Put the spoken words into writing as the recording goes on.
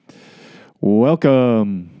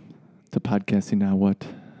Welcome to Podcasting Now What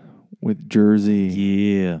with Jersey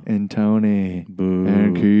Yeah. and Tony Boo.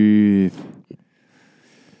 and Keith.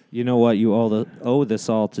 You know what? You owe this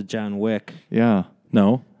all to John Wick. Yeah.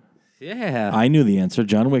 No, Yeah. I knew the answer.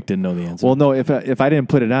 John Wick didn't know the answer. Well, no, if I didn't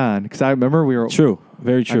put it on, because I remember we were... True.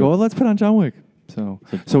 Very I true. go, well, let's put on John Wick. So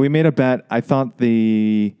we made a bet. I thought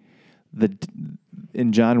in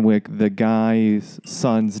John Wick, the guy's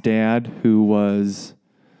son's dad, who was...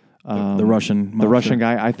 the Russian The mobster. Russian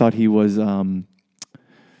guy, I thought he was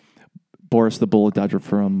Boris the Bullet Dodger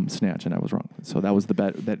from Snatch, and I was wrong. So that was the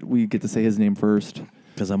bet, that we get to say his name first.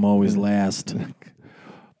 Because I'm always last.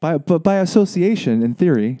 But by association, in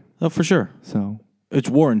theory. Oh, for sure. So It's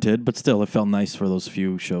warranted, but still, it felt nice for those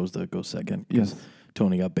few shows to go second. 'Cause Yes.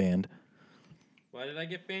 Tony got banned. Why did I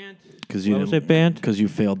get banned? Because Why was it banned? Because you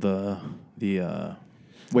failed the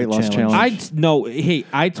weight loss challenge.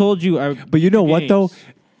 I told you. But you know what, though?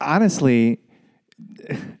 Honestly,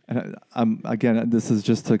 again, this is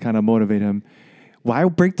just to kind of motivate him. Why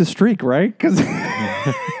break the streak, right? Because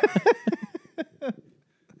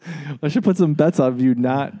I should put some bets on you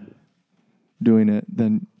not doing it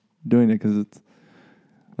than doing it, because it's,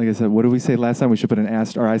 like I said, what did we say last time? We should put an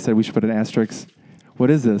asterisk, or I said we should put an asterisk. What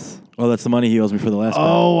is this? Oh, that's the money he owes me for the last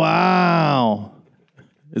Oh, wow. bet.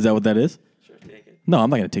 Is that what that is? Sure, take it. No, I'm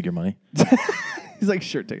not going to take your money. He's like,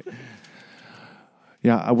 sure, take it.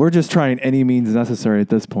 Yeah, we're just trying any means necessary at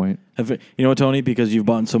this point. You know what, Tony? Because you've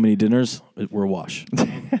bought so many dinners, we're a wash.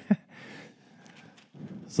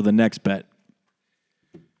 So the next bet,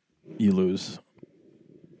 you lose.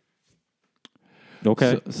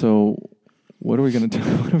 Okay. So what are we gonna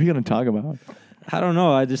what are we gonna talk about? I don't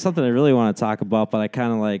know. There's something I really want to talk about, but I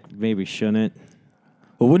kind of like maybe shouldn't.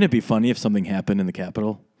 Well, wouldn't it be funny if something happened in the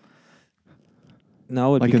Capitol?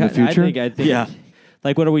 No, it'd Like be in the future? I think. Yeah.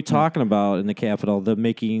 Like, what are we talking about in the Capitol? The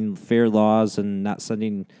making fair laws and not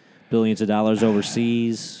sending billions of dollars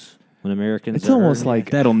overseas when Americans. It's are almost hurting?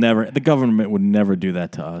 like The government would never do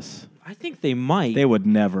that to us. I think they might. They would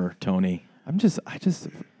never, Tony. I guess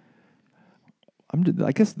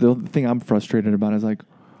the thing I'm frustrated about is like,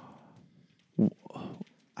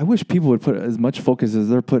 I wish people would put as much focus as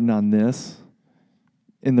they're putting on this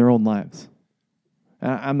in their own lives.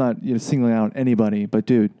 I'm not singling out anybody, but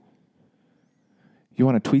dude, you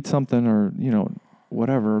want to tweet something or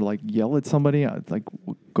whatever, like yell at somebody, like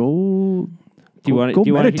go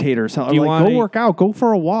meditate or something, like go work out, go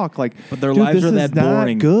for a walk, like. But their dude, lives this are is that not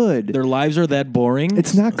boring. Good. Their lives are that boring.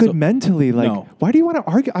 It's not good mentally. Like, No. why do you want to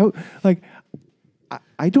argue?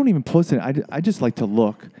 I don't even post it. I just like to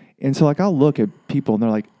look. And so, like, I'll look at people, and they're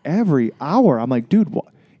like, every hour. I'm like, dude, what?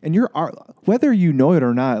 And whether you know it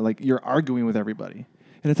or not, like, you're arguing with everybody.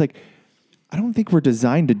 And it's like, I don't think we're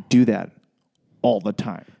designed to do that all the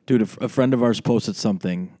time. Dude, a friend of ours posted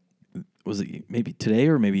something. Was it maybe today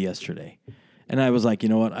or maybe yesterday? And I was like, you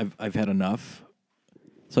know what? I've had enough.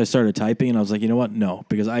 So I started typing, and I was like, you know what? No,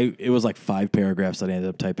 because it was like 5 paragraphs that I ended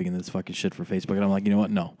up typing in this fucking shit for Facebook, and I'm like, you know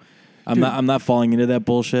what? No, I'm not falling into that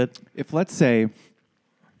bullshit. If, let's say,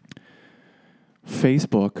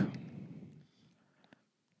 Facebook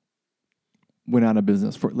went out of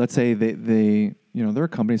business, let's say they're a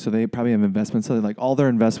company, so they probably have investments. So like all their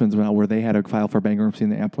investments went out where they had to file for bankruptcy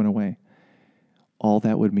and the app went away. All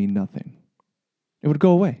that would mean nothing. It would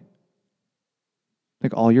go away.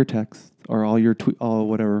 Like all your texts or all your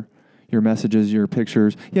whatever, your messages, your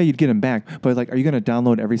pictures. Yeah, you'd get them back. But like, are you going to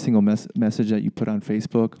download every single message that you put on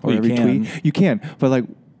Facebook or every tweet? You can. But like,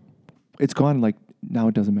 it's gone. Like now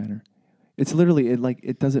it doesn't matter. It's literally,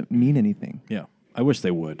 it doesn't mean anything. Yeah, I wish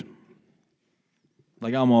they would.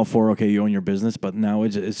 Like, I'm all for, okay, you own your business, but now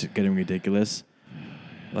it's getting ridiculous.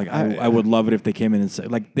 Like, I would love it if they came in and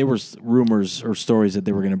said, like, there was rumors or stories that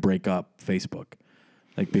they were going to break up Facebook.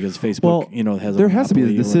 Like, because Facebook, has there has to be a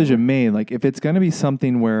monopoly or decision made. Like, if it's going to be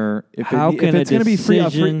something where if it's going to be free,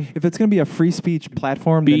 if it's going to be a free speech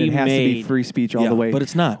platform, then it has to be free speech all the way. But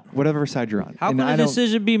it's not. Whatever side you're on. How can a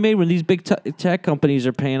decision be made when these big tech companies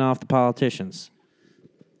are paying off the politicians?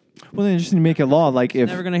 Well, then you just need to make a law. Like, It's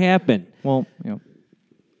never going to happen. Well,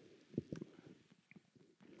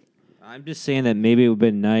 I'm just saying that maybe it would have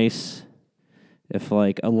been nice if,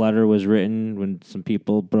 like, a letter was written when some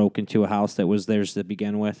people broke into a house that was theirs to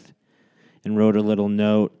begin with and wrote a little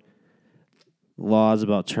note, laws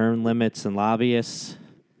about term limits and lobbyists.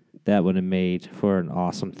 That would have made for an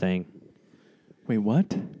awesome thing. Wait,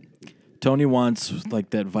 what? Tony wants, like,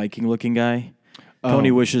 that Viking-looking guy.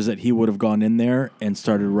 Tony wishes that he would have gone in there and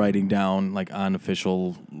started writing down, like, on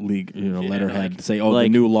official league, letterhead to say, the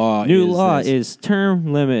new law is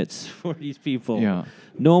term limits for these people. Yeah.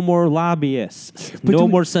 No more lobbyists. But no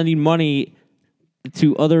more sending money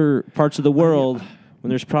to other parts of the world when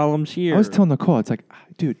there's problems here. I was telling Nicole, it's like,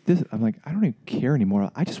 dude, I'm like, I don't even care anymore.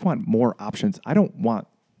 I just want more options. I don't want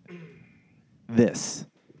this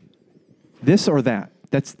or that.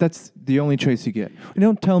 That's the only choice you get. And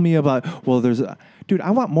don't tell me about, well, dude,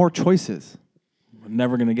 I want more choices. We're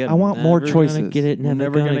never gonna get. I want more choices. Get it, We're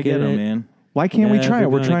never gonna get them, man. Why can't we try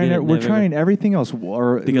it? We're Never trying gonna it. get it, We're never trying everything else.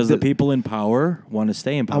 Or Because the people in power want to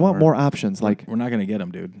stay in power. I want more options. Like, we're not gonna get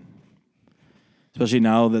them, dude. Especially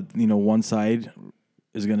now that one side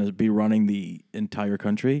is gonna be running the entire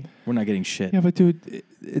country. We're not getting shit. yeah, but dude,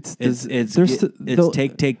 it's take.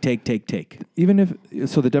 even if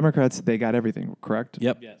so, the Democrats, they got everything correct.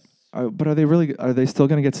 Yep. Yes. But are they still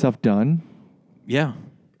going to get stuff done? Yeah.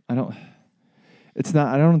 I don't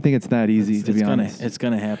think it's that easy, to be honest. It's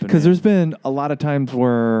gonna happen. Because man. there's been a lot of times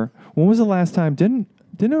where, when was the last time? Didn't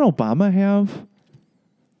Obama have?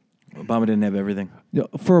 Obama didn't have everything.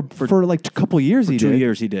 For like a couple of years he 2 did.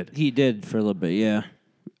 years he did. He did for a little bit, yeah.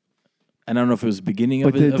 And I don't know if it was the beginning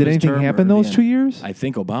But of his did anything term happen or the those end. 2 years? I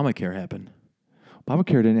think Obamacare happened.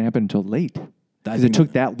 Obamacare didn't happen until late. I Because it think-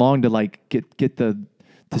 took that long to like get to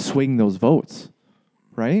swing those votes,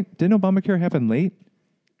 right? Didn't Obamacare happen late?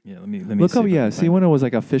 Yeah, let me Look see up, if I yeah. can See find when it was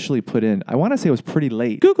like officially put in. I want to say it was pretty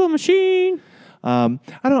late. Google machine. I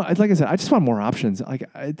don't know. Like I said, I just want more options. Like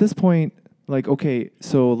at this point, like, okay,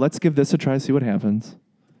 so let's give this a try, see what happens.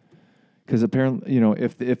 Because apparently,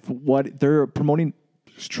 if what they're promoting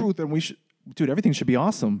is truth, then we should, dude, everything should be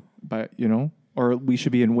awesome. But or we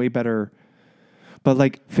should be in way better. But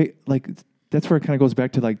like that's where it kind of goes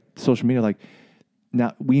back to like social media. Like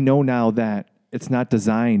now we know now that it's not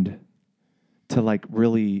designed to like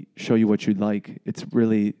really show you what you'd like. It's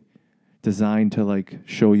really designed to like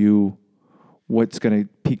show you what's going to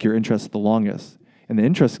pique your interest the longest. And the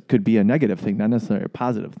interest could be a negative thing, not necessarily a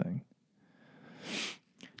positive thing.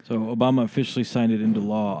 So Obama officially signed it into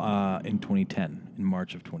law in 2010, in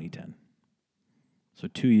March of 2010. So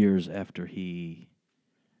 2 years after he.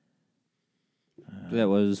 That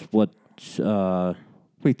was what.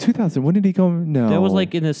 Wait, 2000, when did he go? No. That was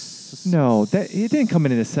like in his. No, he didn't come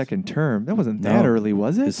in his second term. That wasn't that No. early,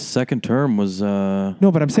 was it? His second term was. No,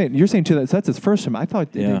 but I'm saying, you're saying that's his first term. I thought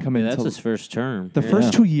it Yeah. didn't come in Yeah, that's until his first term. the Yeah.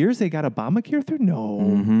 first 2 years they got Obamacare through? No.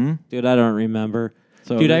 Mm-hmm. Dude, I don't remember.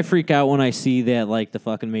 So Dude, I that- freak out when I see that like the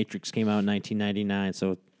fucking Matrix came out in 1999.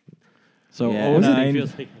 So So yeah, 09, it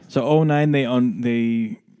feels like- so 09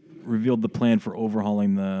 they revealed the plan for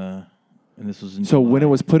overhauling the, and this was in So when July,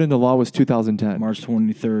 it was put into law was 2010. March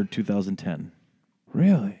 23rd, 2010.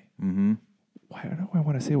 Really? Mm-hmm. Why don't I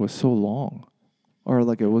want to say it was so long, or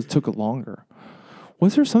like took longer?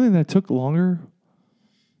 Was there something that took longer?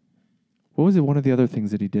 What was it? One of the other things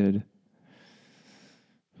that he did?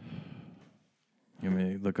 You want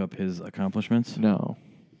me to look up his accomplishments? No.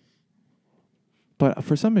 But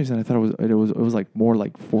for some reason, I thought it was like more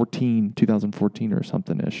like 2014 or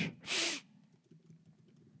something ish.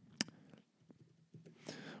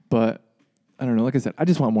 But I don't know. Like I said, I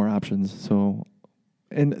just want more options. So,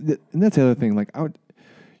 and that's the other thing. Like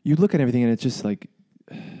you look at everything and it's just like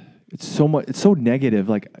it's so much. It's so negative.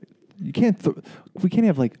 Like you can't. We can't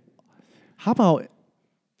have like. How about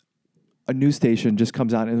a news station just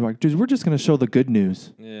comes out and is like, dude, we're just going to show the good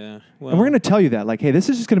news. yeah. And we're going to tell you that, like, hey, this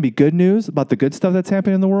is just going to be good news about the good stuff that's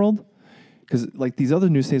happening in the world. Because, like, these other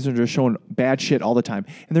news stations are just showing bad shit all the time.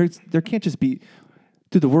 And there can't just be,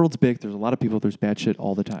 dude, the world's big. There's a lot of people. There's bad shit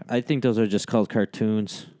all the time. I think those are just called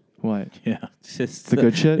cartoons. What? Yeah. It's just The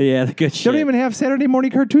good shit? Yeah, the good They shit. don't even have Saturday morning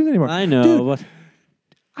cartoons anymore. I know, Dude, but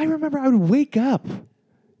I remember I would wake up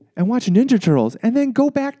and watch Ninja Turtles and then go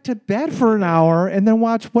back to bed for an hour and then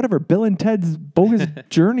watch whatever, Bill and Ted's Bogus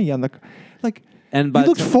Journey on the, like, and you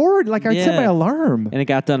looked forward, like I'd set my alarm. and it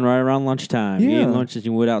got done right around lunchtime. You Yeah. ate lunch as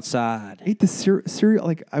you would outside. Ate the cereal,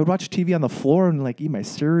 like I would watch TV on the floor and like eat my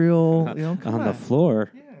cereal, come on the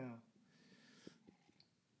floor. Yeah.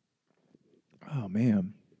 Oh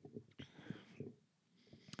man.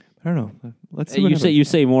 I don't know. Let's see. You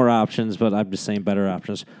say more options, but I'm just saying better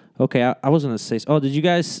options. Okay, I was gonna say. Oh, did you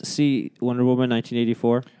guys see Wonder Woman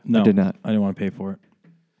 1984? No, I did not. I didn't want to pay for it.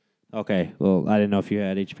 Okay, well, I didn't know if you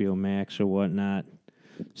had HBO Max or whatnot.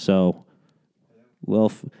 So,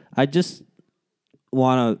 well, I just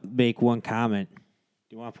want to make one comment.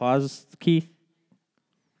 Do you want to pause, Keith?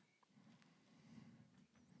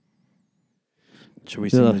 Should we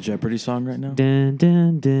sing Ugh. the Jeopardy song right now? Dun,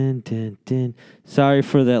 dun, dun, dun, dun. Sorry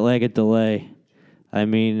for that lag delay. I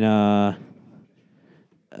mean, I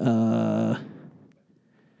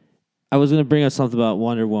was going to bring up something about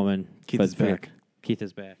Wonder Woman. Keith but is back. Keith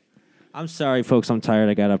is back. I'm sorry, folks. I'm tired.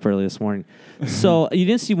 I got up early this morning. So you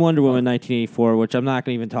didn't see Wonder Woman 1984, which I'm not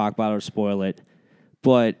going to even talk about or spoil it.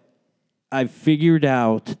 but I figured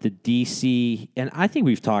out the DC, and I think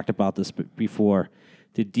we've talked about this before,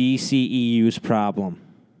 the DCEU's problem.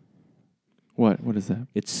 What is that?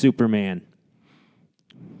 It's Superman.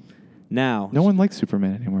 Now, No one likes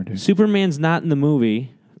Superman anymore, dude. Superman's not in the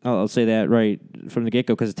movie. I'll say that right from the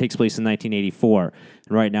get-go because it takes place in 1984.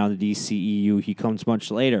 And right now in the DCEU, he comes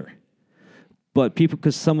much later. But people,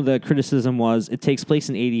 because some of the criticism was it takes place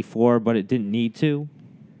in 84, but it didn't need to.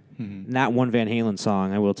 Not one Van Halen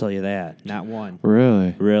song, I will tell you that. Not one.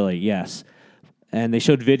 Really? Really, yes. And they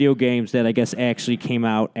showed video games that I guess actually came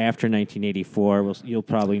out after 1984. You'll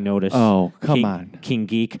probably notice. Oh, come on. King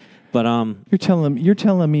Geek. But You're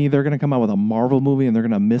telling me they're gonna come out with a Marvel movie and they're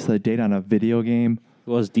gonna miss a date on a video game? it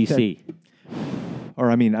was DC.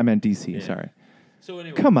 Or I meant DC. Sorry. So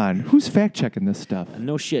anyway, Come on, who's fact checking this stuff?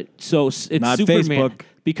 no shit. So it's Not Superman. Facebook.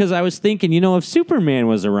 Because I was thinking, if Superman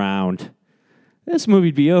was around, this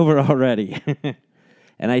movie'd be over already.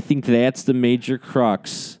 And I think that's the major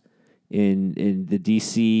crux in the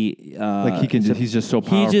DC. He's just so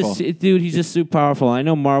powerful. He's just so powerful. I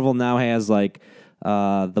know Marvel now has like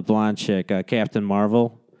the blonde chick, Captain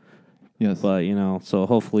Marvel. Yes. But so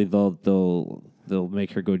hopefully they'll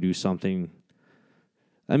make her go do something.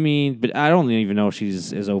 I mean, but I don't even know if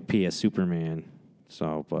she's as OP as Superman.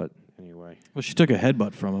 So, but anyway, Well, she took a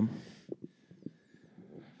headbutt from him.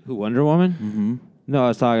 who Wonder Woman? Mm-hmm. No, I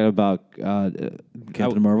was talking about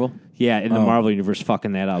Captain Marvel. Yeah, in the Marvel universe,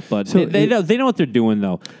 fucking that up. But So they know what they're doing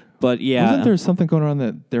though. But yeah, Wasn't there something going on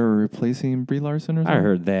that they were replacing Brie Larson or something? I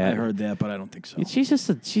heard that. I heard that, but I don't think so. She's just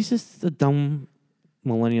a dumb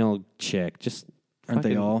millennial chick. Just Aren't they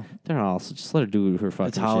fucking- all? They're all. So just let her do her fucking.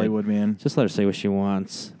 It's Hollywood, man. Shit. Just let her say what she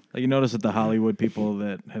wants. Like you notice that the Hollywood people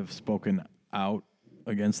that have spoken out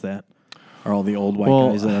against that are all the old white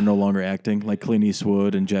Well, guys that are no longer acting, like Clint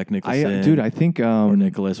Eastwood and Jack Nicholson. I think or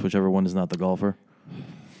Nicholas, whichever one is not the golfer.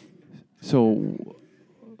 so.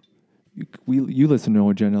 You listen to No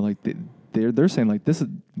Agenda, like they're saying like this is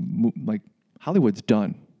like Hollywood's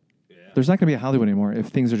done. Yeah. There's not going to be a Hollywood anymore if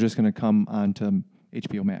things are just going to come onto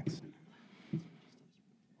HBO Max.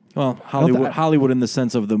 Well, Hollywood in the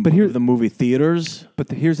sense of the movie theaters.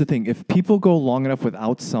 But here's the thing: if people go long enough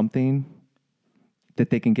without something that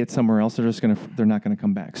they can get somewhere else, they're not gonna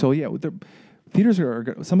come back. So yeah, theaters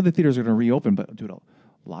some of the theaters are gonna reopen, but dude, a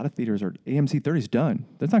lot of theaters are AMC 30's done.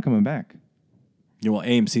 That's not coming back. Yeah, well,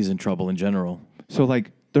 AMC's in trouble in general. So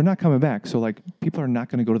like they're not coming back. So like people are not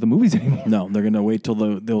gonna go to the movies anymore. No, they're gonna wait till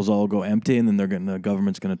those all go empty, and then the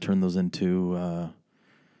government's gonna turn those into.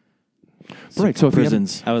 Right, so if you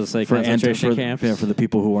prisons. I was like concentration camps. Yeah, for the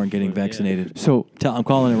people who aren't getting vaccinated. So I'm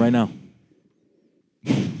calling it right now.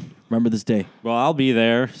 Remember this day. Well, I'll be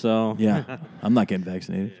there. So Yeah, I'm not getting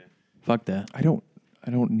vaccinated. Fuck that. I don't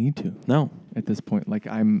need to No, at this point. Like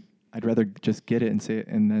I'd rather just get it and say it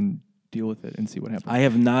and then deal with it and see what happens. I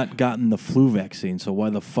have not gotten the flu vaccine, so why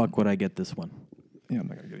the fuck would I get this one? Yeah, I'm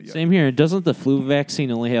not gonna get it yet. same here. Doesn't the flu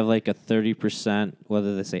vaccine only have like a 30%,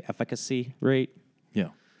 whether they say efficacy rate? Yeah,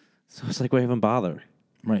 So it's like, why even bother?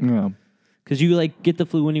 right. Yeah. Because you like get the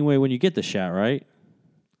flu anyway when you get the shot, right?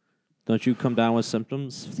 Don't you come down with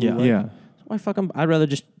symptoms? Yeah. flu-like? Yeah. So why fucking? I'd rather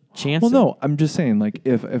just chance. Well, it. no, I'm just saying, like,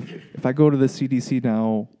 if I go to the CDC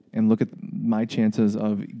now and look at my chances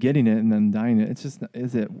of getting it and then dying it, it's just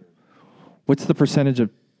what's the percentage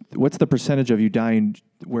of you dying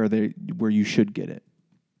where you should get it?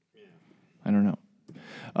 I don't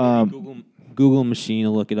know. Google machine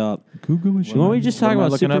will look it up. Google machine. Weren't we just talking am I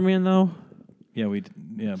about looking up? Superman though?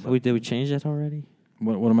 Yeah, but Did we change that already?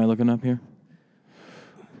 what am I looking up here?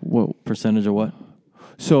 Whoa. Percentage of what?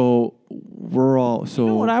 So we're all so. You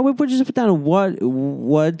know what? I would just put down what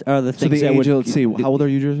are the So things the that age. would. Let's see. How old are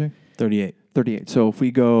you, Jersey? 38. 38. So if we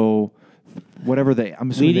go, whatever I'm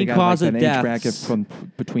assuming Leading they got cause like of an deaths. age bracket from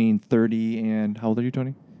between 30 and how old are you,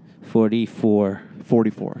 Tony? 44.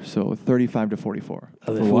 44. So 35 to 44.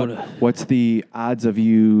 For what? What's the odds of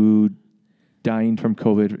you dying from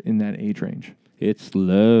COVID in that age range? It's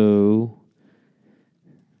low.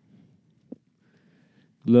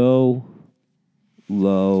 Low.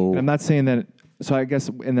 And I'm not saying that. So I guess,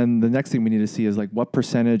 and then the next thing we need to see is like what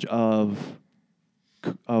percentage of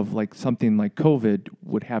like something like COVID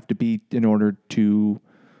would have to be in order to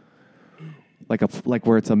like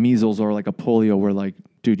where it's a measles or like a polio where like,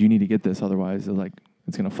 dude, you need to get this, otherwise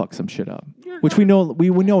it's gonna fuck some shit up. Which we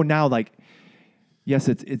know now. Like, yes,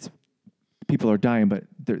 it's people are dying, but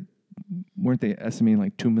weren't they estimating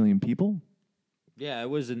like 2 million people? Yeah, it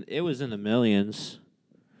was in the millions.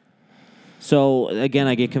 So again,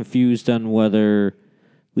 I get confused on whether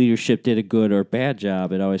leadership did a good or bad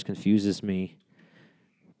job. It always confuses me,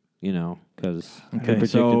 because because Okay, predicted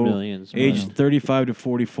so millions. age 35 to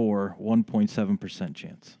 44, 1.7%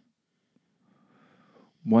 chance.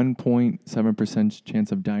 1.7%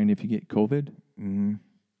 chance of dying if you get COVID.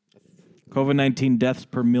 COVID-19 deaths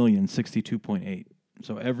per million, 62.8.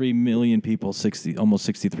 So every million people, almost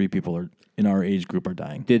 63 people are in our age group are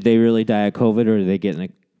dying. Did they really die of COVID, or did they get in a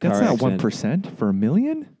car That's not accident? 1% for a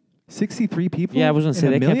million. 63 people. Yeah, I was gonna say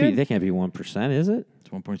in a that can't be. million? That can't be 1%, is it? It's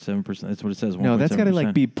 1.7%. That's what it says. No, that's got to like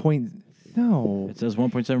 1.7%. be point. No, It says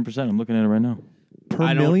 1.7%. I'm looking at it right now.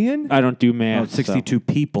 per million. I don't do No, math. it's 62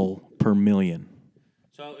 people per million.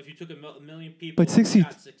 So if you took a million people, But 60.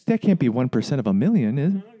 That can't be 1% of a million,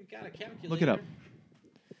 is it? You got a calculator. Look it up.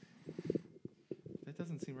 That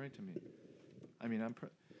doesn't seem right to me. I mean,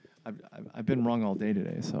 I've been wrong all day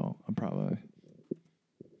today, so I'm probably.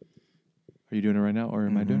 Are you doing it right now, or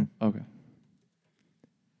am I doing it? Okay.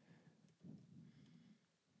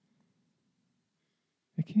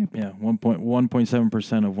 It can't be. Yeah,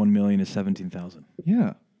 1.7% of 1 million is 17,000.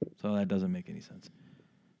 Yeah. So that doesn't make any sense.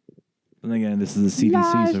 And again, this is the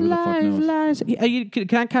CDC, so who the fuck knows? Lies.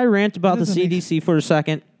 Can I rant about the doesn't make CDC for a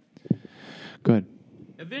second? Good.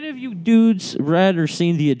 Have any of you dudes read or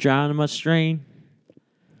seen the Andromeda strain?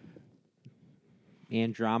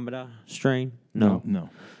 Andromeda strain? No.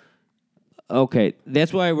 Okay,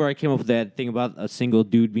 that's where I came up with that thing about a single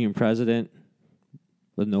dude being president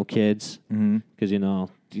with no kids. Because,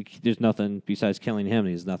 there's nothing besides killing him.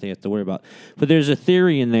 There's nothing you have to worry about. But there's a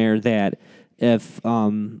theory in there that if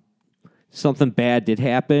something bad did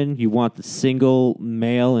happen, you want the single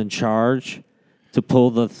male in charge to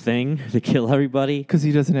pull the thing to kill everybody. Because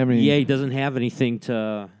he doesn't have any. Yeah, he doesn't have anything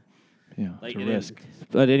to... Yeah. Like, To risk.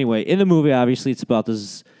 But anyway, in the movie, obviously, it's about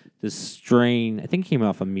this strain. I think it came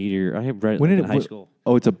off a meteor. I read it in high school.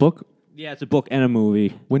 Oh, it's a book. Yeah, it's a book and a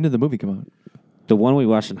movie. When did the movie come out? The one we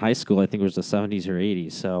watched in high school, I think, was the 70s or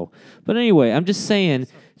 80s. So, but anyway, I'm just saying.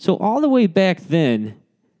 So all the way back then,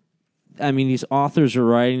 I mean, these authors are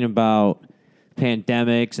writing about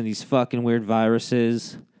pandemics and these fucking weird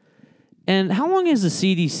viruses. And how long has the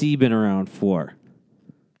CDC been around for?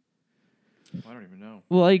 I don't even know.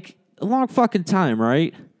 Well, like a long fucking time,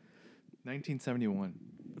 right? 1971.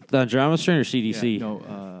 The Andromeda strain or CDC? Yeah,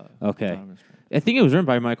 no. Okay. Andromeda Strain. I think it was written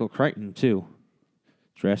by Michael Crichton too.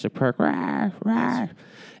 Jurassic Park, rah, rah.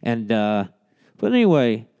 And but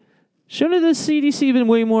anyway, shouldn't the CDC been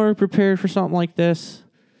way more prepared for something like this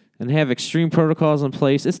and have extreme protocols in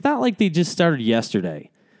place? It's not like they just started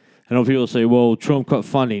yesterday. I know people say, "Well, Trump cut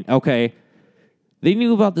funding." Okay, they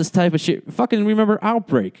knew about this type of shit. Fucking remember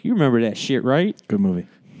Outbreak? You remember that shit, right? Good movie.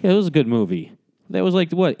 Yeah, it was a good movie. That was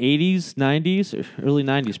like what, 80s, 90s, early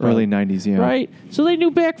 90s, probably. Early 90s, yeah. Right? So they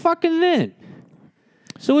knew back fucking then.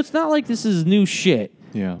 So it's not like this is new shit.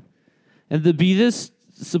 Yeah. And to be this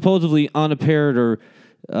supposedly unprepared or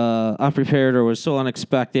was so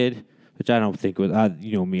unexpected, which I don't think was,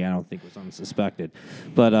 you know me, I don't think was unsuspected.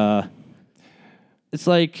 But it's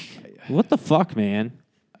like, what the fuck, man?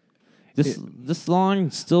 This long,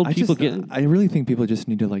 still people getting... I really think people just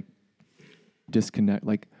need to like disconnect,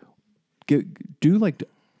 like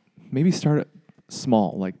maybe start it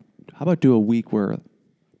small. Like, how about do a week where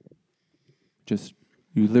just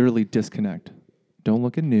you literally disconnect. Don't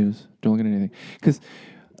look at news. Don't look at anything. Because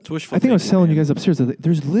I think I was telling you guys upstairs that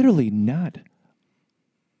there's literally not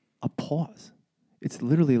a pause. It's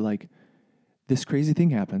literally like this crazy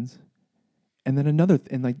thing happens, and then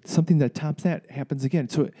and like something that tops that happens again.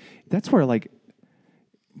 So that's where like.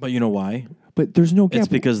 But you know why? But there's no gap. It's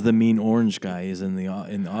because the mean orange guy is in the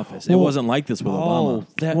office. It wasn't like this with Obama.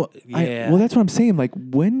 Yeah. Well, that's what I'm saying. Like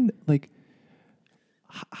when, like,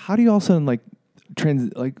 how do you all of a sudden like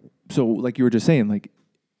so like you were just saying, like,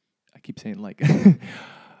 I keep saying like.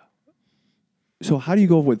 So how do you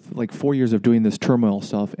go with like 4 years of doing this turmoil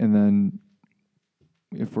stuff, and then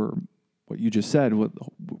if we're what you just said,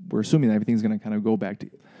 we're assuming that everything's going to kind of go back to,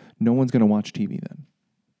 no one's going to watch TV then.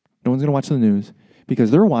 No one's going to watch the news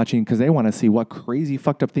because they're watching because they want to see what crazy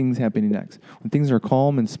fucked up things happening next. When things are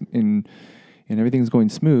calm and everything's going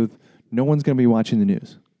smooth, no one's going to be watching the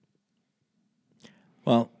news.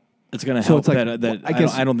 Well, it's going to help like,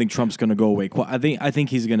 I don't think Trump's going to go away. I think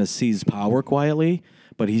he's going to seize power quietly,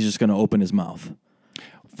 but he's just going to open his mouth.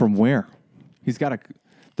 From where? He's got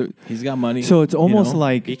he's got money. So it's almost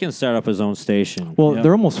like he can start up his own station. Well,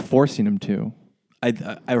 they're almost forcing him to. I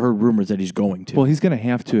heard rumors that he's going to. Well, he's going to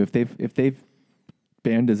have to if they've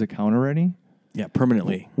banned his account already. Yeah,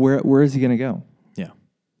 permanently. Where is he going to go? Yeah.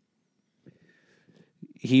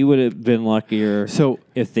 He would have been luckier So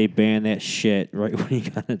if they banned that shit right when he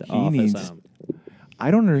got into office.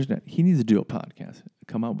 I don't understand. He needs to do a podcast.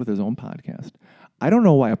 Come out with his own podcast. I don't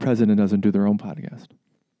know why a president doesn't do their own podcast.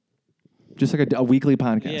 just like a weekly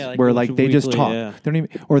podcast Yeah, like where a like they just weekly, talk. yeah. They don't even,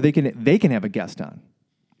 or they can have a guest on.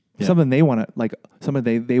 Yeah. Something they want to like.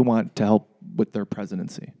 Something they want to help with their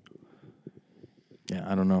presidency. Yeah,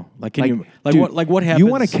 I don't know. Like, can you dude, what happens? You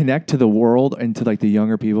want to connect to the world and to like the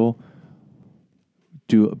younger people.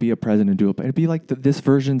 Be a president. It'd be like this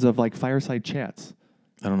versions of like fireside chats.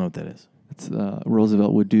 I don't know what that is. It's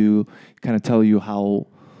Roosevelt would do, kind of tell you how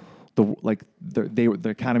the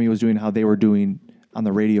economy was doing, how they were doing on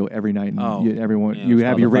the radio every night. And Oh. Yeah, you it's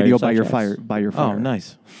have called your the radio fireside by your fire. Oh,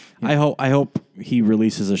 nice. I hope he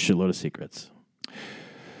releases a shitload of secrets.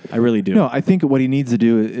 I really do. No, I think what he needs to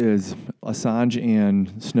do is Assange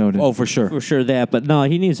and Snowden. Oh, for sure. For sure that, but no,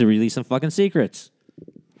 he needs to release some fucking secrets.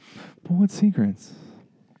 But what secrets?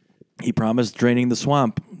 He promised draining the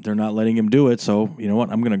swamp. They're not letting him do it, so you know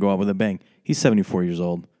what? I'm going to go out with a bang. He's 74 years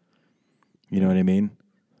old. You know what I mean?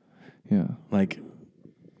 Yeah. Like,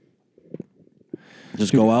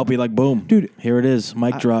 just go out, be like, boom, Dude, here it is,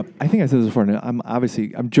 mic drop. I think I said this before. And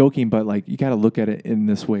I'm joking, but like you got to look at it in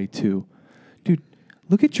this way too, dude.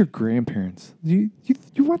 Look at your grandparents. You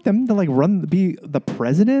want them to like be the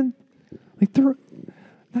president? Like they're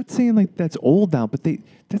not saying like that's old now, but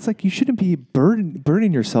that's like you shouldn't be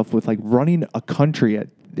burdening yourself with like running a country at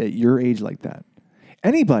your age like that.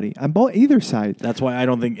 Anybody on either side. That's why I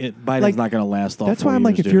don't think Biden's Like, not going to last all That's 4 why I'm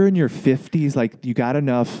like, years, if you're in your 50s, like you got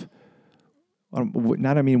enough.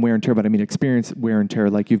 Not I mean wear and tear, but I mean experience wear and tear.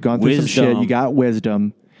 Like you've gone through some shit, you got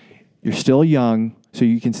wisdom. You're still young, so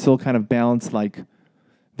you can still kind of balance like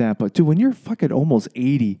that. But dude, when you're fucking almost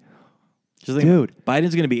 80, Just think, dude,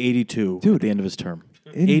 Biden's going to be 82 at the end of his term.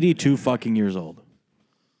 82 fucking years old.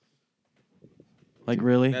 Like,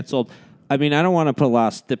 really? That's old. I mean, I don't want to put a lot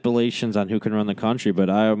of stipulations on who can run the country, but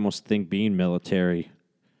I almost think being military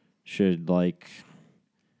should, like,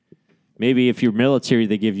 maybe if you're military,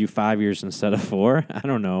 they give you 5 years instead of 4. I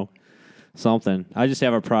don't know. Something. I just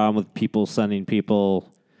have a problem with people sending people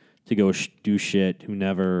to go do shit who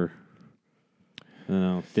never, I don't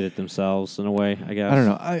know, did it themselves in a way, I guess. I don't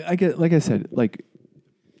know. I get, like I said, like,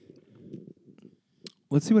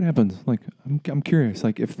 let's see what happens. Like, I'm curious.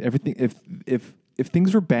 Like, if everything, if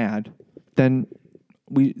things were bad, then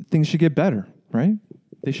things should get better, right?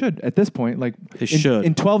 They should at this point. Like,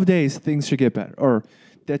 in 12 days, things should get better, or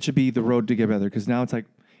that should be the road to get better. Because now it's like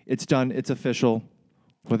it's done, it's official.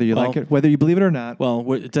 Whether you like it, whether you believe it or not. Well,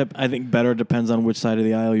 I think better depends on which side of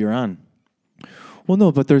the aisle you're on. Well,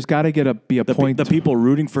 no, but there's got to be a point. The people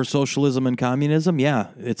rooting for socialism and communism, yeah,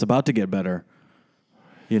 it's about to get better.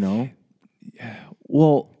 You know.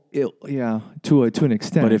 Well, to an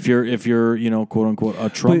extent. But if you're quote unquote a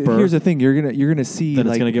Trumper, but here's the thing: you're gonna see then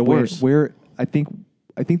like it's gonna get worse. Where I think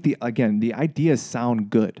the ideas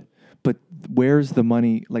sound good, but where's the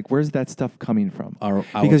money? Like, where's that stuff coming from?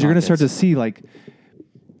 Because you're gonna start to see like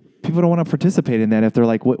people don't want to participate in that if they're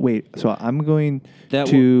like, wait, so I'm going That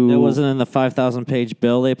to wasn't in the 5,000-page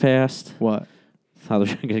bill they passed. what? How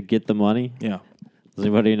they're going to get the money? Yeah. Does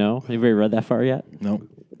anybody know? Anybody read that far yet? No.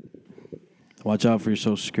 Watch out for your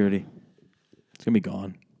Social Security. It's gonna be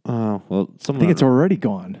gone. Oh well, I think it's already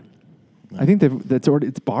gone. I think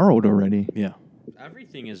it's borrowed already. Yeah.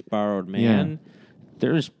 everything is borrowed, man.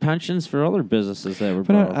 There's pensions for other businesses that were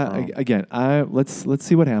But borrowed from. let's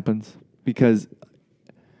see what happens, because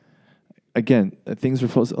again, things were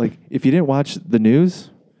supposed to, like, if you didn't watch the news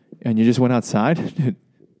and you just went outside,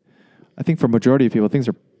 I think for majority of people things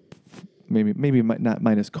are maybe not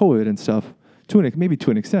minus COVID and stuff maybe to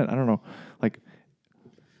an extent. I don't know. Like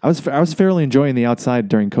I was fairly enjoying the outside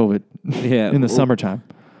during COVID. In the summertime.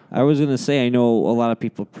 I was going to say, I know a lot of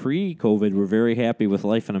people pre-COVID were very happy with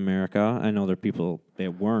life in America. I know there are people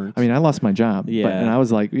that weren't. I mean, I lost my job. Yeah. And I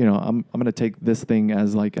was like, I'm going to take this thing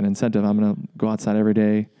as like an incentive. I'm going to go outside every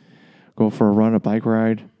day, go for a run, a bike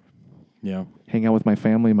ride. Yeah. Hang out with my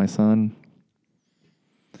family, my son.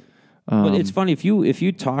 But it's funny, if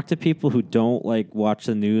you talk to people who don't like watch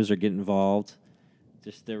the news or get involved,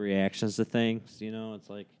 just their reactions to things, it's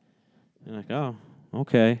like, you're like, oh,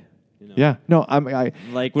 okay. Yeah. No,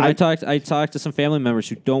 like when I talked to some family members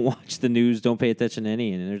who don't watch the news, don't pay attention to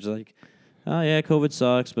any, and they're just like, oh yeah, COVID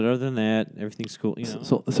sucks, but other than that, everything's cool.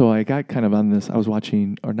 So I got kind of on this. I was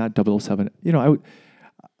watching, or not 007.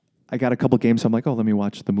 I got a couple games. So I'm like, oh, let me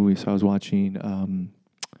watch the movie. So I was watching.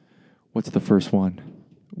 What's the first one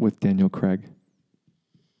with Daniel Craig?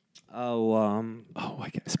 I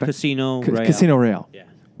can't. Casino Royale. Casino Royale. Yeah.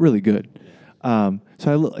 Really good. So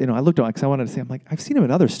I looked on because I wanted to say, I'm like, I've seen him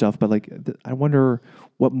in other stuff, but like, I wonder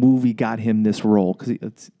what movie got him this role,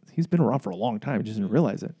 because he's been around for a long time. I just didn't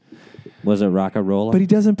realize it. Was it Rock-a-Rolla? But he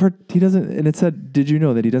doesn't, and it said, did you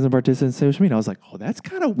know that he doesn't participate in social media? I was like, oh, that's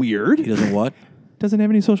kind of weird. He doesn't what? Doesn't have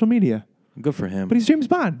any social media. Good for him. But he's James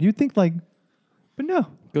Bond. You'd think like, but no.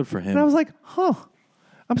 Good for him. And I was like, huh.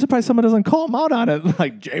 I'm surprised someone doesn't call him out on it.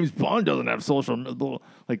 Like James Bond doesn't have social,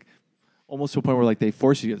 like almost to a point where like they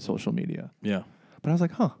force you to get social media. yeah. But I was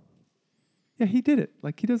like, huh. Yeah, he did it.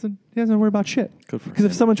 Like he doesn't worry about shit. Good for Because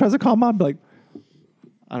if him. someone tries to call him out, I'd be like,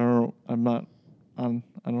 I don't know. I'm not on.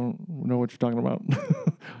 I don't know what you're talking about.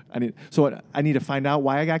 I need to find out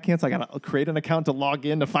why I got canceled. I got to create an account to log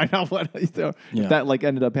in to find out what if that like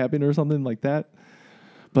ended up happening or something like that.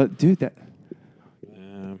 But dude, that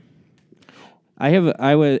I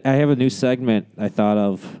have a new segment I thought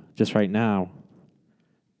of just right now.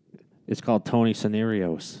 It's called Tony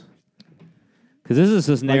Scenarios. Because this is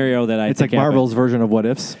a scenario that I it's think like Marvel's version of What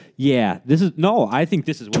Ifs. Yeah, I think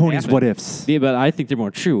this is what Tony's happened. What Ifs. Yeah, but I think they're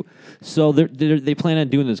more true. So they plan on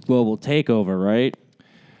doing this global takeover, right?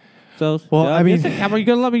 So, Well, I mean- are you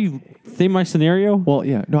gonna let me say my scenario? Well,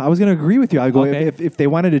 yeah. No, I was going to agree with you. I go Okay. if they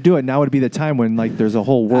wanted to do it, now would be the time when like there's a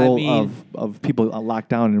whole world mean- of people locked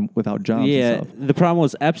down and without jobs. Yeah, And stuff. the problem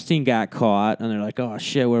was Epstein got caught, and they're like, "Oh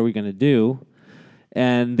shit, what are we gonna do?"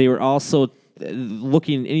 And they were also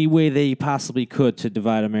looking any way they possibly could to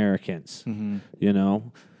divide Americans. You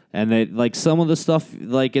know, and they like some of the stuff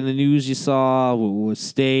like in the news you saw was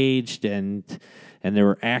staged, and there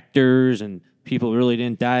were actors and people really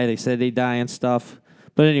didn't die. They said they die and stuff.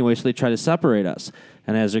 But anyway, so they try to separate us.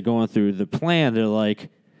 And as they're going through the plan, they're like,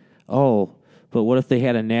 "Oh, but what if they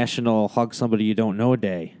had a national hug somebody you don't know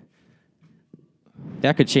day?"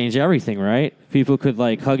 That could change everything, right? People could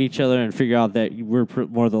like hug each other and figure out that we're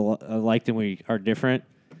more alike than we are different,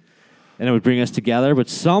 and it would bring us together. But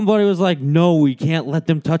somebody was like, "No, we can't let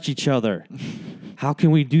them touch each other. How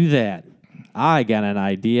can we do that?" I got an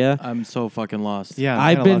idea. I'm so fucking lost. Yeah,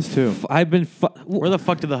 I've been too. Where the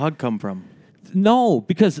fuck did the hug come from? No,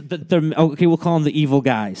 because they're okay. We'll call them the evil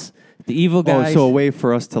guys. The evil guys. So a way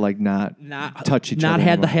for us to like not touch each other. Not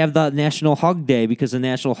had to anymore. have the National Hug Day because the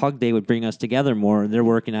National Hug Day would bring us together more. And they're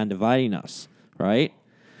working on dividing us, right?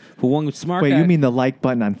 But one smart Wait, guy, you mean the like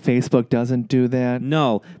button on Facebook doesn't do that?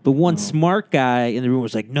 no? But one smart guy in the room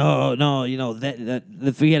was like, no, you know that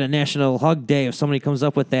if we had a National Hug Day, if somebody comes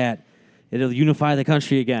up with that, it'll unify the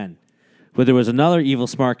country again. But there was another evil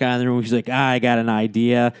smart guy in the room who's like, I got an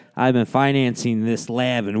idea. I've been financing this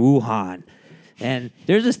lab in Wuhan. And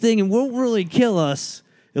there's this thing, and it won't really kill us.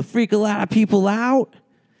 It'll freak a lot of people out.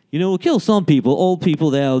 You know, it'll kill some people, old people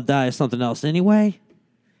that'll die of something else anyway.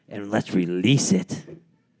 And let's release it.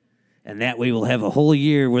 And that way we'll have a whole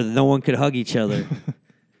year where no one could hug each other.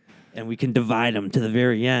 And we can divide them to the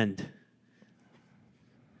very end.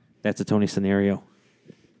 That's a Tony scenario.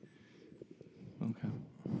 Okay.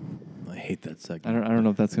 I hate that segment. I don't know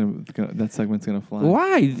if that segment's gonna fly.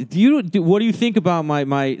 Why? What do you think about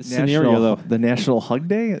my scenario, though? The National Hug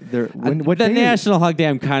Day. What the day? National Hug Day,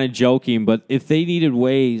 I'm kind of joking, but if they needed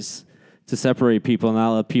ways to separate people and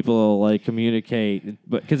not let people like communicate,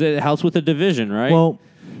 because it helps with the division, right? Well,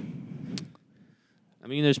 I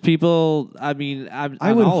mean, there's people. I mean, on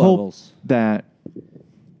I would all hope levels. that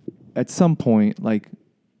at some point, like,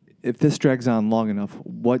 if this drags on long enough,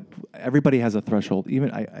 what everybody has a threshold.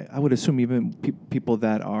 Even I would assume even people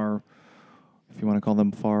that are, if you want to call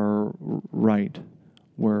them far right,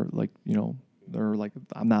 where like they're like,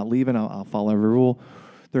 I'm not leaving. I'll follow every rule.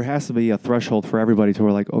 There has to be a threshold for everybody to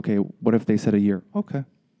where like, okay, what if they said a year? Okay,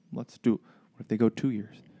 let's do it. What if they go 2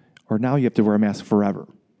 years? Or now you have to wear a mask forever.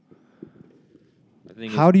 I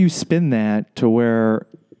think How do you spin that to where,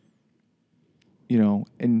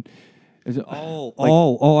 and is it,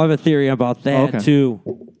 I have a theory about that Okay. too.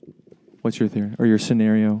 what's your theory or your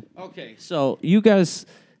scenario? Okay, so you guys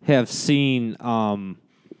have seen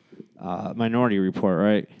Minority Report,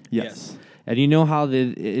 right? Yes. And you know how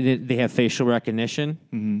they have facial recognition?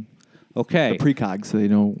 Mm-hmm. Okay. The precog, so they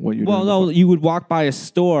know what you're Well, doing. no, before. you would walk by a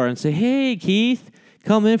store and say, "Hey, Keith,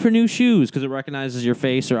 come in for new shoes," because it recognizes your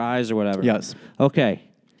face or eyes or whatever. Yes. Okay.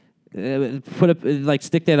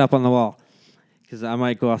 Stick that up on the wall, because I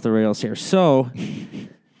might go off the rails here. So,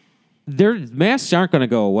 their masks aren't going to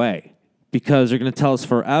go away because they're going to tell us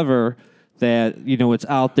forever that it's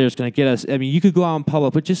out there. It's going to get us. I mean, you could go out in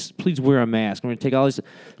public, but just please wear a mask. We're going to take all these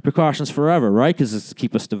precautions forever, right? Because it's to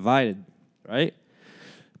keep us divided, right?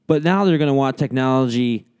 But now they're going to want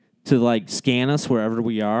technology to like scan us wherever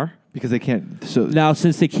we are. Because they can't. So Now,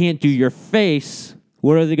 since they can't do your face,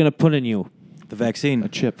 what are they going to put in you? The vaccine. a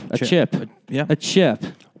chip. A chip. Yeah. A chip.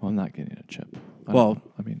 Well, I'm not getting a chip. Well-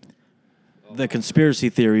 I mean, The conspiracy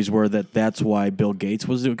theories were that's why Bill Gates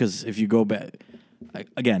was doing. Because if you go back,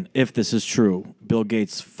 again, if this is true, Bill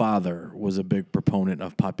Gates' father was a big proponent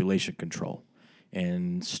of population control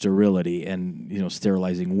and sterility and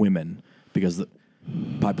sterilizing women because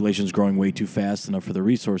population's growing way too fast, enough for the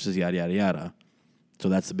resources, yada yada yada. So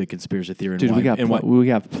that's the big conspiracy theory. Dude, and why, we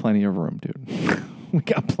got plenty of room, dude. We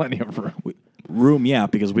got plenty of room. room, yeah,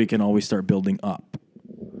 because we can always start building up.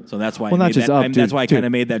 So that's why. Well, not just up, dude, that's why I kind dude.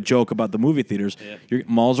 of made that joke about the movie theaters. Your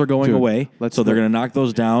malls are going Dude, away, so they're going to knock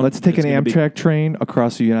those down. Let's take It's an gonna be- Amtrak train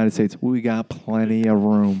across the United States. We got plenty of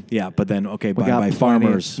room. Yeah, but then We by got plenty,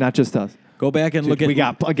 farmers. not just us. Go back and Dude, look at.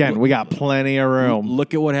 we got plenty of room.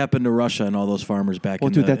 Look at what happened to Russia and all those farmers back Well,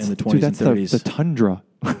 in dude, the that's 20s dude, that's and 30s. the tundra.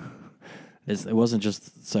 It wasn't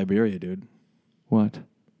just Siberia, dude. What?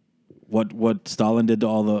 What Stalin did to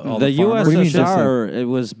all the What do you mean just USSR, it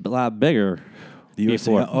was a lot bigger. The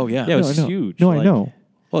USA. before. Oh yeah. Yeah, it was no, huge. No, like- I know.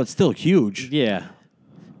 Well, it's still huge. Yeah.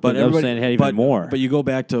 But I'm everybody saying it had even but, more. But you go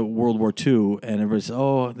back to World War II, and everybody says,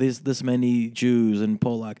 "Oh, this many Jews and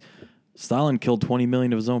Polak." Stalin killed 20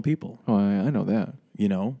 million of his own people. Oh, I know that. You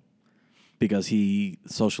know, because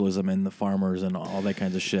socialism and the farmers and all that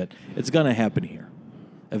kinds of shit. It's gonna happen here.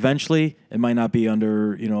 Eventually, it might not be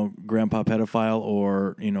under Grandpa Pedophile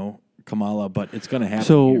or Kamala, but it's gonna happen.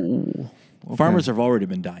 So, here. okay. Farmers have already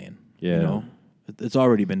been dying. Yeah. It's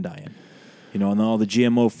already been dying. And all the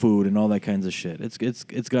GMO food and all that kinds of shit. It's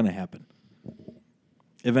gonna happen.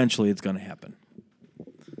 Eventually, it's gonna happen.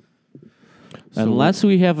 Unless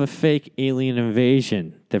we have a fake alien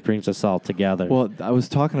invasion that brings us all together. Well, I was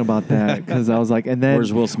talking about that because I was like, and then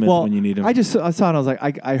Where's Will Smith well, when you need him? I saw it. And I was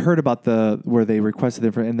like, I heard about where they requested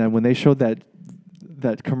it, and then when they showed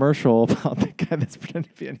that commercial about the guy that's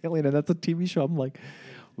pretending to be an alien, and that's a TV show. I'm like,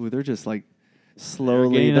 ooh, they're just like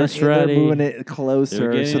slowly getting us ready. they're moving it They're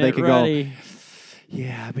closer getting so they it could ready. go.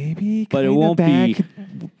 Yeah, maybe. But it kinda won't back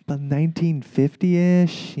be- about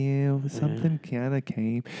 1950-ish. Something kind of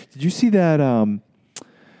came. Did you see that?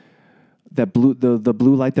 That the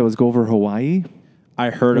blue light that was go over Hawaii. I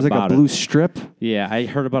heard It was like about a blue it. strip. Yeah, I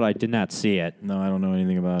heard about it. I did not see it. No, I don't know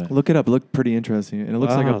anything about it. Look it up. It looked pretty interesting. And it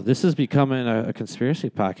looks like Wow, a this is becoming a conspiracy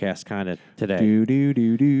podcast kind of today. do do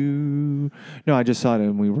do do. No, I just saw it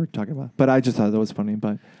and we were talking about it. But I just thought that was funny.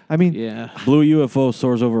 But I mean, Yeah. Blue UFO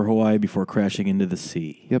soars over Hawaii before crashing into the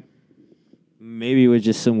sea. yep. Maybe it was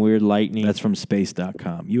just some weird lightning. That's from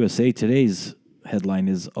space.com. USA Today's headline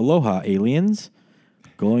is Aloha Aliens.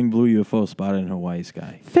 Glowing blue UFO spotted in Hawaii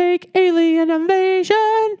sky. fake alien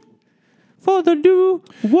invasion for the new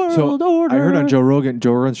world order. I heard on Joe Rogan's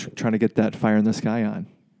trying to get that Fire in the Sky on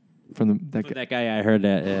from that guy. That guy, I heard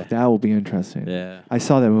that. Yeah. That will be interesting. Yeah. I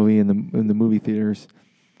saw that movie in the movie theaters,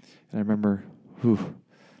 and I remember,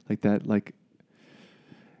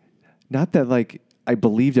 not that I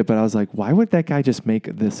believed it, but I was like, why would that guy just make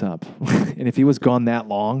this up? And if he was gone that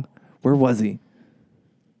long, where was he?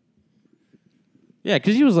 Yeah,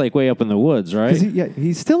 because he was like way up in the woods, right? 'Cause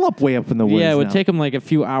he's still way up in the woods. Yeah, it would now. take him like a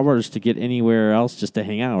few hours to get anywhere else just to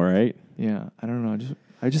hang out, right? Yeah, I don't know.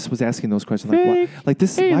 I just was asking those questions. Fake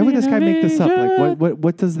Why would this guy make this up? Like, alien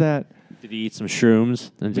what does that? Did he eat some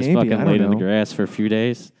shrooms and just Maybe, I fucking don't laid in the know. grass for a few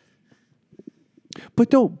days?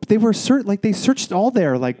 But no, they were they searched all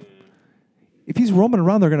there. Like, if he's roaming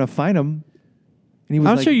around, they're gonna find him. And he was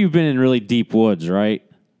I'm like, sure you've been in really deep woods, right?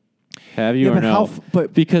 Have you Yeah, or but no? how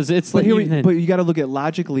but because it's but like here, even- but you got to look at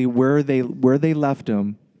logically where they left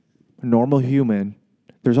him. A normal human,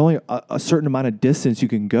 there's only a certain amount of distance you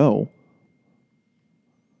can go.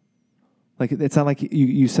 Like it's not like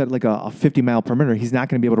you said like a 50-mile perimeter. He's not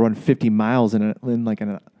going to be able to run 50 miles in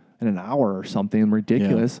an hour or something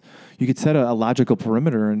ridiculous. You could set a logical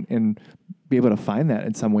perimeter and be able to find that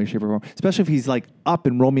in some way, shape, or form. Especially if he's like up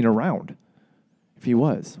and roaming around. If he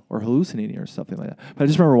was, or hallucinating or something like that. But I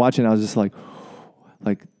just remember watching it, I was just like,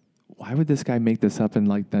 why would this guy make this up and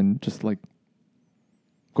then just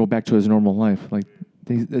go back to his normal life? Like,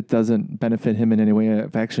 it doesn't benefit him in any way.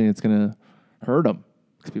 If actually it's going to hurt him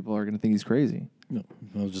because people are going to think he's crazy. No,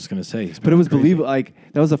 I was just going to say. But it was believable. Like,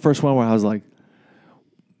 that was the first one where I was like,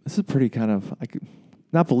 this is pretty kind of,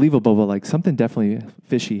 not believable, but something definitely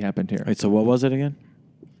fishy happened here. Wait, so what was it again?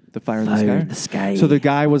 The fire in the sky. So the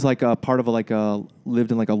guy was a part of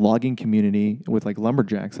lived in a logging community with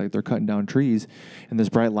lumberjacks. They're cutting down trees, and this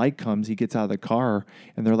bright light comes. He gets out of the car,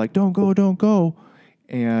 and they're like, "Don't go, don't go!"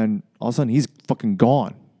 And all of a sudden, he's fucking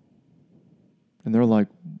gone. And they're like,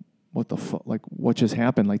 "What the fuck? What just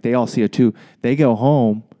happened?" They all see it too. They go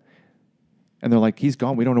home, and they're like, "He's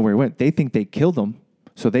gone. We don't know where he went." They think they killed him,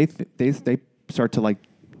 so they start to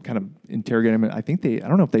kind of interrogate him. And I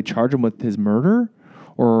don't know if they charge him with his murder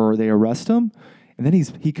or they arrest him, and then he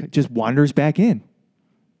just wanders back in.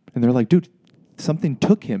 And they're like, dude, something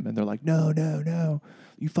took him. And they're like, no,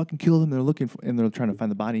 you fucking killed him. And they're trying to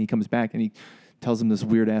find the body. He comes back and he tells them this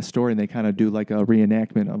weird ass story, and they kind of do a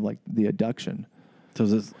reenactment of the abduction. So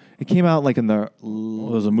this It came out like in the well,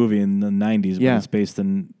 it was a movie in the 90s, Yeah. but it's based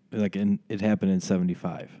in it happened in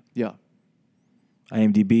 75. yeah.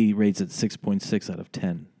 IMDb rates it 6.6 out of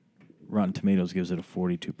 10. Rotten Tomatoes gives it a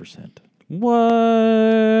 42%.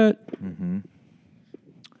 What?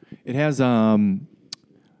 It has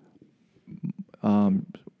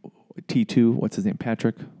T2. What's his name?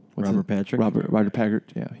 Patrick. Robert Patrick? Robert Patrick.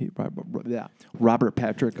 Yeah. Robert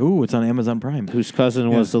Patrick. Ooh, it's on Amazon Prime. Whose cousin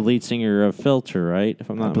was the lead singer of Filter, right? If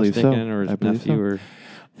I'm not believe so. mistaken, or I his believe nephew so. or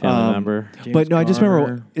family member. James But no, I just remember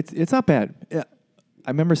Garner. it's not bad. Yeah.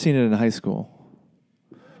 I remember seeing it in high school.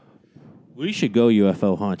 We should go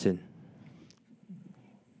UFO hunting.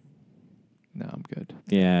 No, I'm good.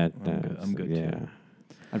 Yeah, I'm good, Yeah. too.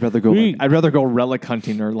 I'd rather go. I'd rather go relic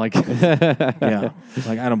hunting or like. Yeah.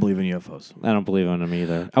 Like, I don't believe in UFOs. I don't believe in them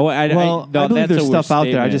either. Well, I believe that's there's a weird stuff out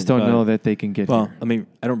there. I just don't statement, know but that they can get Well, here. I mean,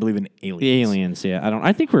 I don't believe in aliens. the aliens. Yeah,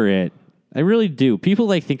 I think we're it. I really do. People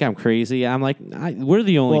think I'm crazy. I'm like, we're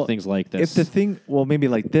the only Well, things like this. If the thing, well, maybe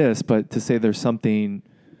like this, but to say there's something.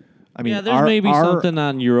 I mean, yeah, there's maybe something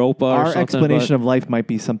on Europa or Our something. explanation of life might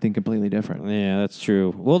be something completely different. Yeah, that's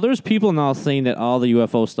true. Well, there's people now saying that all the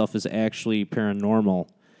UFO stuff is actually paranormal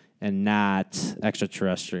and not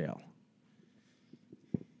extraterrestrial.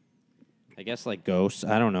 I guess like ghosts.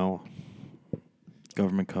 I don't know.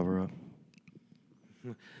 Government cover-up.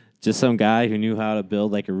 Just some guy who knew how to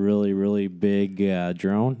build like a really, really big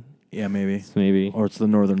drone. Yeah, maybe. Maybe. Or it's the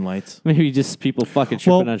Northern Lights. Maybe just people fucking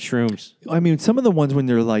tripping Well, on shrooms. I mean, some of the ones when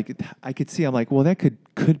they're like, I could see. I'm like, well, that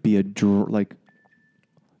could be like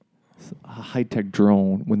a high tech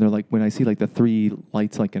drone. When they're like, when I see like the three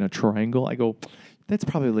lights like in a triangle, I go, that's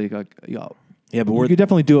probably like Yeah, but you we're could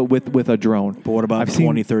definitely do it with a drone. But what about I've seen-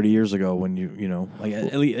 20, 30 years ago when you know, like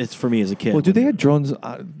at least it's for me as a kid. Well, dude, they when- had drones.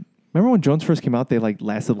 Remember when drones first came out? They like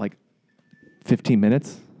lasted like 15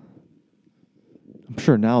 minutes. I'm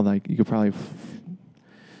sure now, like you could probably.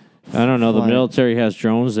 I don't know. The fly. military has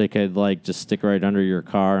drones. They could like just stick right under your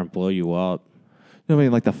car and blow you up. No, I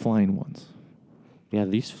mean like the flying ones. Yeah,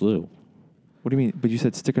 these flew. What do you mean? But you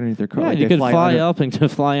said stick underneath their car. Yeah, like you they could fly under- up and to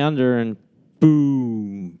fly under and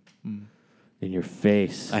boom in your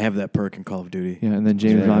face. I have that perk in Call of Duty. Yeah, and then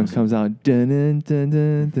James Yeah. Bond comes out. Dun, dun, dun,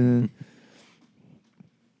 dun, dun.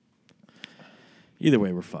 Either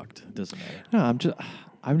way, we're fucked. It doesn't matter. No,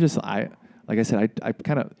 like I said, I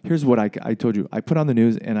kind of, here's what I told you. I put on the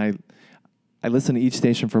news and I listen to each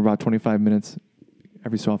station for about 25 minutes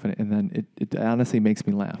every so often, and then it honestly makes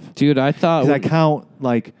me laugh. Dude, I thought 'Cause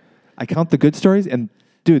I count the good stories, and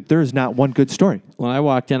dude, there's not one good story. when I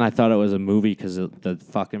walked in, I thought it was a movie because the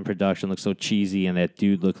fucking production looked so cheesy and that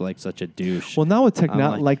dude looked like such a douche. Well, now with I'm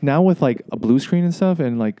technology, like- now with like a blue screen and stuff,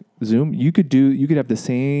 and like Zoom, you could have the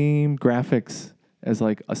same graphics as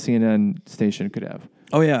like a CNN station could have.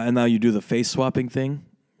 Oh yeah, and now you do the face swapping thing.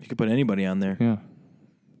 You could put anybody on there. Yeah.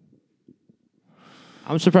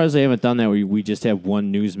 I'm surprised they haven't done that where we just have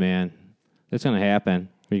one newsman. That's going to happen.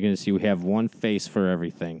 You're going to see we have one face for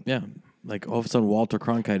everything. Yeah. Like all of a sudden Walter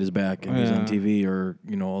Cronkite is back and he's on Yeah. TV, or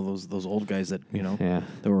all those old guys that Yeah.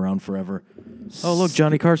 that were around forever. Oh look,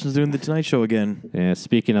 Johnny Carson's doing the Tonight Show again. Yeah,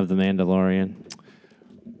 speaking of The Mandalorian.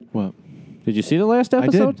 What? Did you see the last I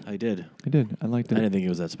did. episode? I did. I did. I liked I it. didn't think it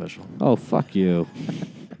was that special. Oh, fuck you.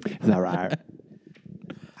 Is that right?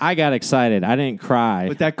 I got excited. I didn't cry.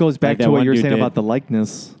 But that goes back Like that to what one you were dude saying did. about the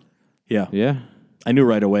likeness. Yeah. Yeah. I knew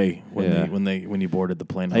right away when Yeah. when you boarded the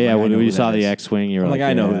plane. I Oh, was yeah, like, I when know we who saw that the is. X-Wing, you were I'm like, like,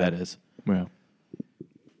 I know yeah. who that is. Well,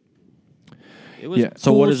 It was Yeah.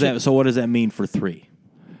 So cool what does shit. that? So what does that mean for 3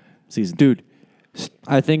 season? dude,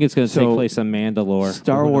 I think it's going to take So, place on Mandalore.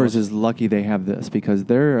 Star Who Wars knows? is lucky they have this because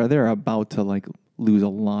they're about to like lose a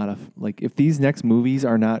lot of like if these next movies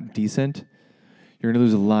are not decent, you're gonna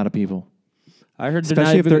lose a lot of people. I heard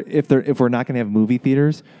Especially they're not if we're not gonna have movie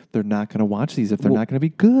theaters, they're not gonna watch these if they're Well- not gonna be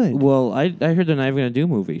good. Well, I heard they're not even going to do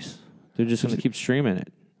movies. They're just going to keep streaming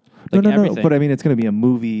it. no, Like no, everything. no. But I mean, it's gonna be a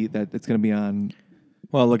movie that it's gonna be on.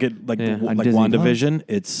 Well, look at like Yeah. On like Disney WandaVision.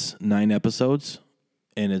 It's 9 episodes,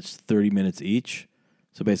 and it's 30 minutes each.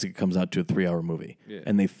 So basically, it comes out to a 3-hour movie,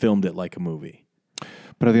 and they filmed it like a movie.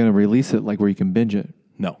 But are they gonna release it like where you can binge it?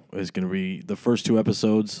 No, it's going to be the first 2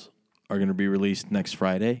 episodes are going to be released next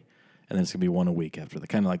Friday, and then it's going to be one a week after that,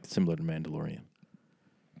 kind of like similar to Mandalorian.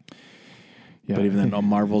 Yeah. But even then, on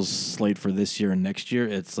Marvel's slate for this year and next year,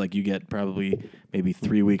 it's like you get probably maybe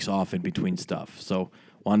 3 weeks off in between stuff. So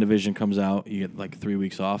WandaVision comes out, you get like 3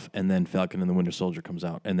 weeks off, and then Falcon and the Winter Soldier comes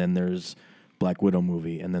out, and then there's Black Widow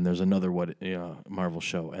movie, and then there's another Marvel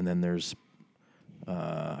show, and then there's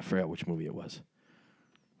I forgot which movie it was.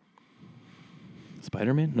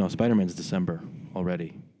 Spider-Man? No, Spider-Man's December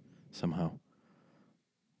already, somehow.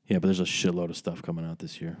 Yeah, but there's a shitload of stuff coming out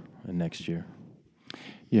this year and next year.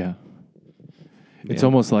 Yeah. It's Yeah.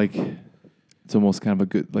 almost like it's almost kind of a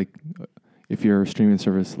good like if you're a streaming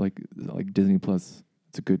service like Disney Plus,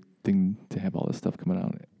 it's a good thing to have all this stuff coming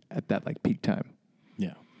out at that like peak time.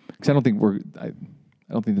 Yeah. Because I don't think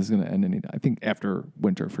this is going to end any. I think after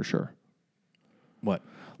winter for sure. What?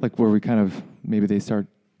 Like where we kind of maybe they start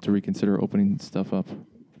to reconsider opening stuff up.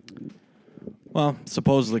 Well,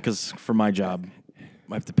 supposedly, because for my job,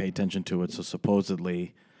 I have to pay attention to it. So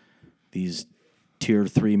supposedly, these tier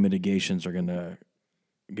 3 mitigations are going to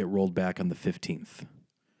get rolled back on the 15th.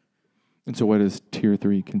 And so, what does tier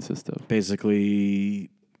 3 consist of? Basically,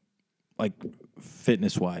 like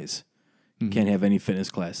fitness wise, you can't have any fitness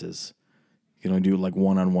classes. You can only do like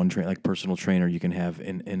one-on-one train, like personal trainer. You can have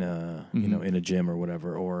in a you know in a gym or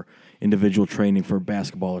whatever, or individual training for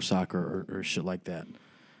basketball or soccer or shit like that.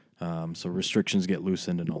 So restrictions get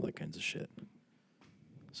loosened and all that kinds of shit.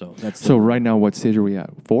 So that's So right now, what stage are we at?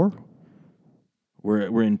 4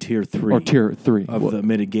 we're in tier 3 or tier 3 of the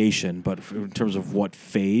mitigation, but in terms of what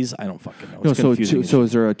phase, I don't fucking know. No, It's so confusing as so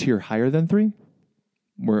is there a tier higher than 3?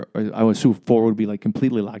 Where I would assume 4 would be like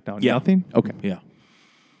completely locked down. Yeah. Nothing. Okay. yeah.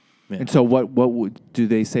 And so what would do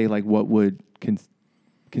they say like what would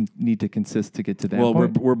need to consist to get to that Well,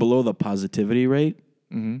 point? we're below the positivity rate,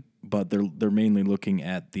 Mm-hmm. but they're mainly looking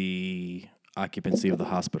at the occupancy of the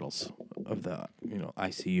hospitals, of the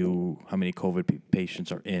ICU, how many COVID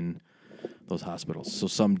patients are in those hospitals. So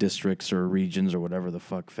some districts or regions or whatever the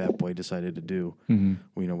fuck Fat Boy decided to do,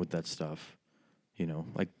 with that stuff,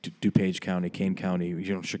 like DuPage County, Kane County,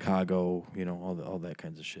 Chicago, all that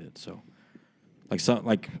kinds of shit. So.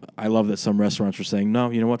 I love that some restaurants were saying, no,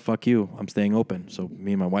 you know what, fuck you, I'm staying open. So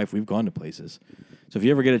me and my wife, we've gone to places. So if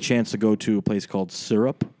you ever get a chance to go to a place called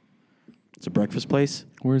Syrup, it's a breakfast place.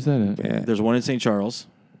 Where's that at? Yeah. There's one in St. Charles.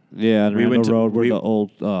 Yeah, on We Randall went to- Road where we- the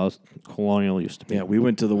old Colonial used to be. Yeah, we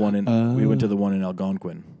went to the one in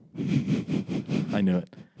Algonquin. I knew it.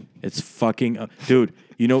 It's fucking dude.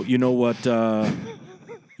 You know what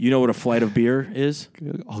a flight of beer is?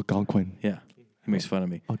 Algonquin. Yeah, he makes fun of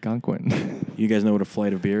me. Algonquin. You guys know what a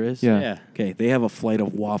flight of beer is? Yeah. Yeah. Okay, they have a flight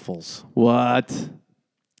of waffles. What?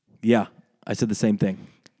 Yeah, I said the same thing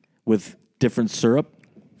with different syrup.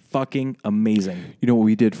 Fucking amazing. You know what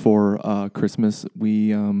we did for Christmas? We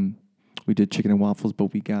did chicken and waffles,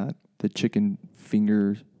 but we got the chicken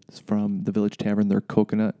fingers from the Village Tavern. They're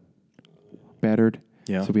coconut battered.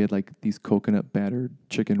 Yeah. So we had like these coconut battered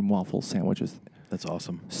chicken and waffle sandwiches. That's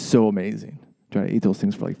awesome. So amazing. Dude, I ate those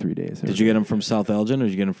things for like 3 days. Did you get them from South Elgin or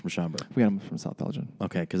did you get them from Schaumburg? We got them from South Elgin.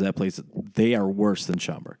 Okay, because that place, they are worse than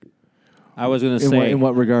Schaumburg. I was gonna In say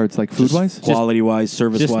what regards? Like food wise? Quality wise,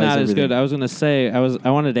 service just wise, not as everything. good. I was gonna say I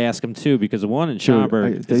wanted to ask him too because the one in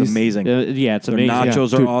Schaumburg, It's amazing. yeah, it's Their amazing.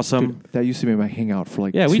 nachos are awesome. That used to be my hangout for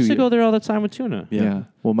like Yeah, we 2 used to years. go there all the time with tuna. Yeah.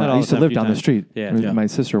 Well, Not I all used the to time, live few down the times. street. Yeah. Yeah. My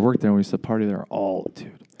sister worked there and we used to party there all,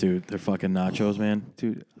 dude. Dude, they're fucking nachos, man.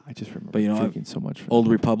 Dude, I just remember But drinking so much. Old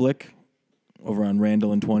Republic over on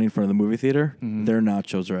Randall and 20 in front of the movie theater, their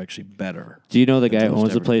nachos are actually better. Do you know the guy That's who almost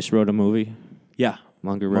owns the everything. place wrote a movie? Yeah.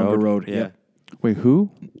 Munger Munger Road. Road, Yeah. yeah. Wait, who?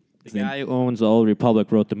 The guy who owns the Old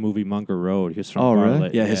Republic wrote the movie Munger Road. He was from Oh, really?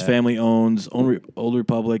 Bartlett. Yeah, his family owns Old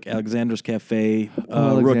Republic, Alexander's Cafe,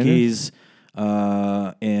 Alexander's? Rookies,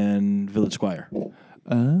 and Village Squire.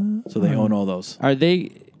 So they own all those. Are they?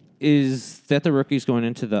 Is that the rookies going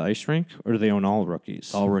into the ice rink, or do they own all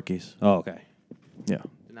rookies? All Rookies. Oh, okay. Yeah.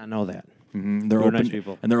 Did not know that. They're They're nice open,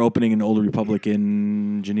 people. and they're opening an Old Republic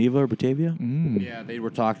in Geneva or Batavia. Yeah, they were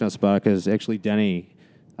talking to us about it because actually Denny,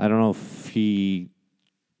 I don't know if he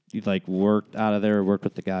like worked out of there or worked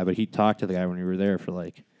with the guy, but he talked to the guy when we were there for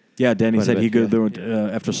like. Yeah, Danny Quite a said bit, he go yeah.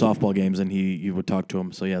 there after softball games, and he would talk to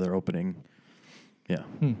him. So yeah, they're opening. Yeah.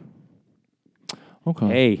 Okay.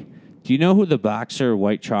 Hey, do you know who the boxer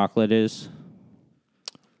White Chocolate is?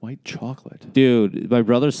 White chocolate. Dude, my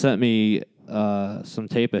brother sent me some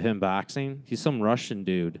tape of him boxing. He's some Russian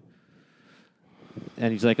dude.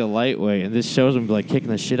 And he's like a lightweight, and this shows him like kicking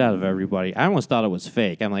the shit out of everybody. I almost thought it was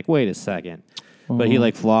fake. I'm like, wait a second. But he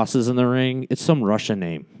like flosses in the ring. It's some Russian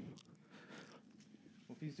name.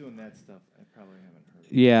 Well, if he's doing that stuff, I probably haven't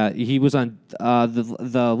heard. Yeah, he was on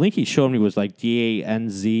the link he showed me was like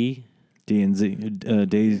DANZ. DNZ,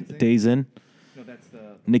 Days in. No, that's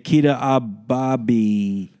the. Nikita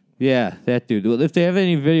Ababi. Yeah, that dude. Well, if they have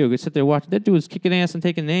any video, go sit there watch. That dude was kicking ass and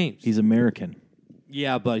taking names. He's American.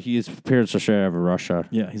 Yeah, but his parents are straight out of Russia.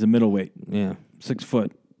 Yeah, he's a middleweight, Yeah. 6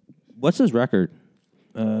 foot. What's his record?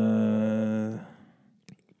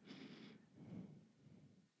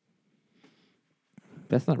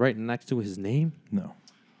 That's not right next to his name. No.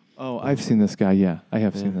 Oh, I've seen this guy. Yeah, I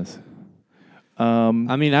have seen this.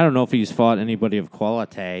 I mean, I don't know if he's fought anybody of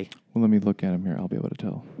quality. Well, let me look at him here. I'll be able to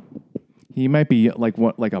tell. He might be like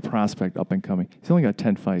a prospect up and coming. He's only got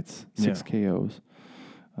 10 fights, 6 KOs.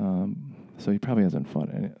 So he probably hasn't fought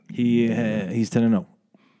any. He's 10-0.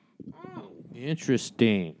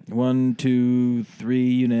 Interesting. 1, 2, 3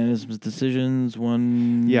 unanimous decisions.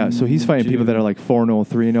 1. Yeah, so he's fighting people that are like 4-0,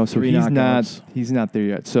 3-0. So 3 knockouts. he's not there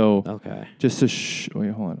yet. So Okay. just to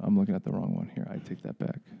wait, hold on. I'm looking at the wrong one here. I take that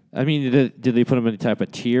back. I mean, did they put him in any type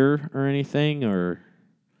of tier or anything or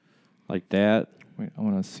like that? Wait, I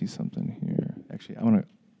want to see something here. Actually,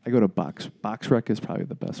 I go to Box. BoxRec is probably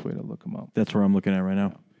the best way to look him up. That's where I'm looking at right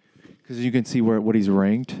now. Because you can see what he's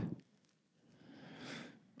ranked.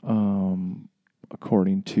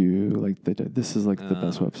 According to like this is like the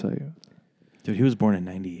best website. Dude, he was born in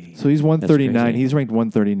 98. So he's 139. crazy. He's ranked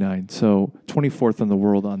 139. So 24th in the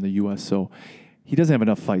world on the U.S. So he doesn't have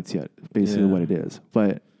enough fights yet. Basically, what it is.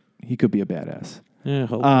 But he could be a badass. Yeah.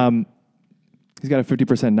 Hope He's got a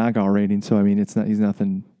 50% knockout rating. So I mean, it's not. He's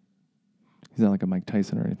nothing. He's not like a Mike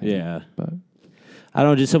Tyson or anything. Yeah. But I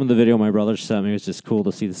don't know. Just some of the video my brother sent me. It was just cool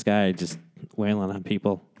to see this guy just wailing on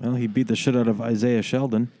people. Well, he beat the shit out of Isaiah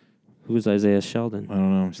Sheldon. Who's Isaiah Sheldon? I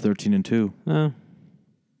don't know. He's 13-2. Oh.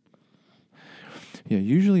 yeah,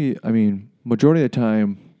 usually, I mean, majority of the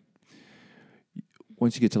time,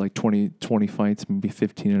 once you get to like 20 fights, maybe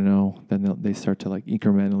 15-0, then they start to like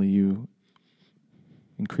incrementally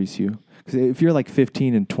increase you. Because if you're like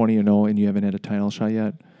 15-20-0 and you haven't had a title shot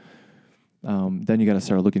yet, then you got to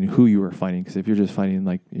start looking at who you are fighting. Because if you're just fighting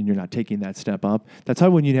like and you're not taking that step up, that's how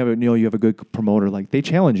when you have you have a good promoter, like they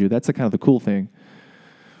challenge you. That's the kind of the cool thing.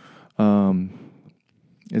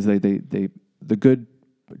 Is the good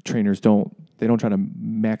trainers don't try to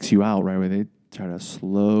max you out right away. They try to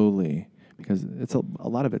slowly, because it's a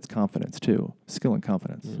lot of it's confidence too, skill and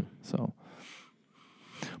confidence. So,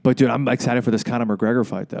 but dude, I'm excited for this Conor McGregor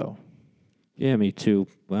fight though. Yeah, me too.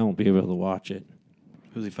 I won't be able to watch it.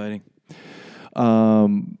 Who's he fighting?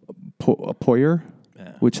 Poirier,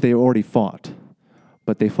 which they already fought,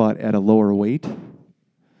 but they fought at a lower weight.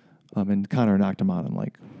 And Conor knocked him out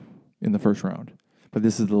in the first round. But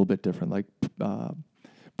this is a little bit different. Like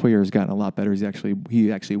Poirier's gotten a lot better.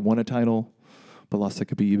 He actually won a title, but lost to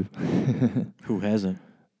Khabib. Who hasn't?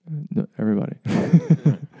 No, everybody.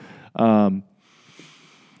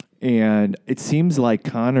 And it seems like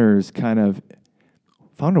Conor's kind of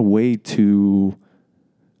found a way to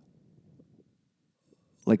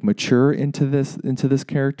like mature into this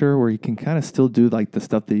character where he can kind of still do like the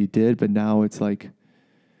stuff that he did, but now it's like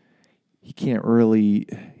he can't really.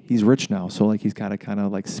 He's rich now, so like he's kind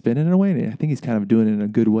of like spinning in a way. And I think he's kind of doing it in a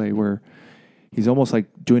good way where he's almost like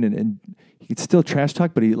doing it, and he's still trash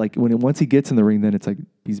talk, but he like once he gets in the ring, then it's like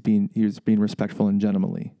he's being respectful and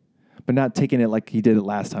gentlemanly, but not taking it like he did it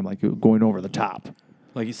last time, like going over the top.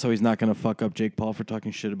 Like so, he's not going to fuck up Jake Paul for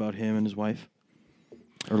talking shit about him and his wife,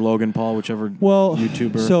 or Logan Paul, whichever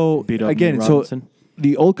YouTuber. So beat up again, Nate Robinson. so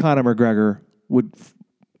the old Conor McGregor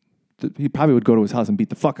he probably would go to his house and beat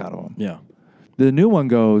the fuck out of him. Yeah. The new one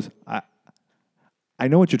goes, I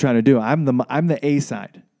know what you're trying to do. I'm the A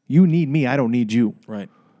side. You need me. I don't need you. Right.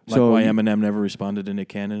 Like So why Eminem never responded to Nick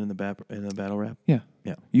Cannon in the battle rap. Yeah.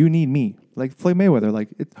 Yeah. You need me. Like Floyd Mayweather. Like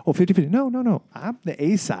 50-50. No. I'm the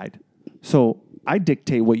A side. So I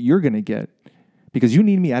dictate what you're gonna get because you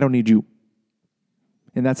need me. I don't need you.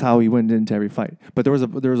 And that's how he went into every fight. But there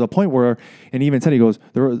was a point where, and he even said, he goes,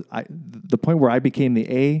 the point where I became the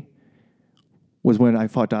A was when I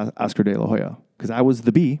fought Oscar De La Hoya. Because I was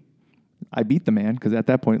the B. I beat the man, because at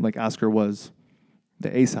that point, like, Oscar was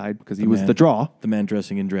the A side, because he was the draw. The man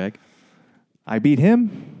dressing in drag. I beat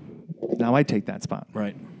him. Now I take that spot.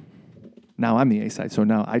 Right. Now I'm the A side. So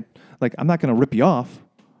now I'm not going to rip you off,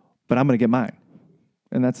 but I'm going to get mine.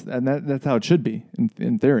 And that's how it should be,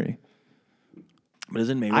 in theory. But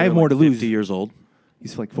isn't Mayweather I have more to 50 lose. years old?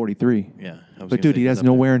 He's like 43. Yeah. But, dude, he has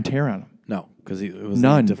no wear and tear on him. No, because it was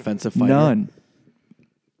None. a defensive fighter. None.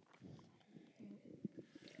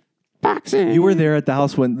 Boxing. You were there at the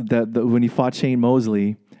house when when he fought Shane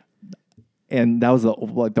Mosley, and that was the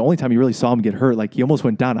only time you really saw him get hurt. Like he almost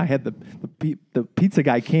went down. I had the pizza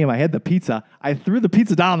guy came. I had the pizza. I threw the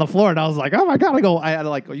pizza down on the floor, and I was like, "Oh my god!" I had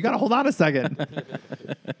to you got to hold on a second,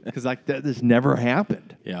 because this never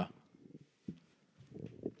happened. Yeah.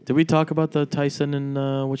 Did we talk about the Tyson and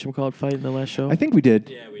whatchamacallit fight in the last show? I think we did.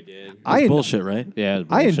 Yeah, we did. I bullshit, right? Yeah, it was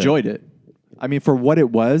I bullshit. enjoyed it. I mean, for what it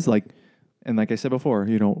was, and like I said before,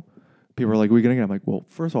 people are like, "We're gonna get." I'm like, well,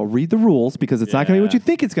 first of all, read the rules because it's not gonna be what you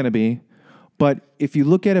think it's gonna be. But if you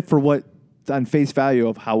look at it for what on face value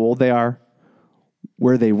of how old they are,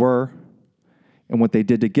 where they were, and what they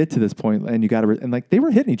did to get to this point, and you got to and like they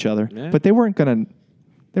were hitting each other, Yeah. but they weren't gonna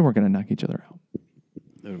knock each other out.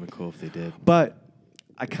 That would have been cool if they did. But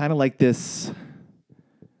I kind of like this,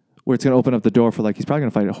 where it's gonna open up the door for like he's probably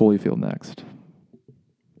gonna fight at Holyfield next.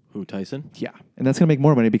 Who, Tyson? Yeah, and that's gonna make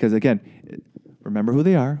more money because again, remember who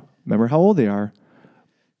they are, remember how old they are.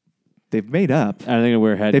 They've made up. I think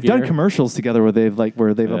we're head. They've done commercials together where they've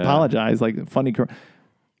Yeah. apologized, like funny,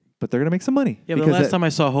 but they're gonna make some money. Yeah, but the last time I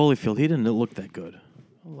saw Holyfield, he didn't look that good.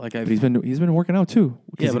 Like but he's been working out too.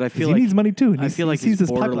 'Cause yeah, but I he feel like he needs money too. I feel like sees he's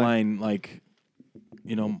his pipeline. borderline, like,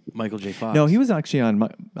 Michael J. Fox. No, he was actually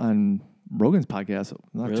on Rogan's podcast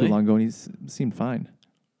not too Really? long ago, and he seemed fine.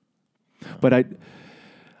 But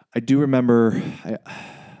I do remember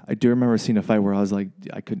I do remember seeing a fight where I was like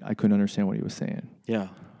I couldn't understand what he was saying. Yeah.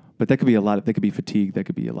 But that could be that could be fatigue. That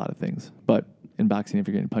could be a lot of things. But in boxing, if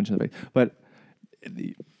you're getting punched in the face, but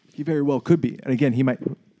he very well could be. And again, he might.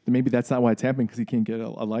 Maybe that's not why it's happening because he can't get a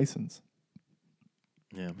license.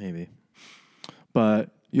 Yeah, maybe. But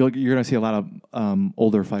you're going to see a lot of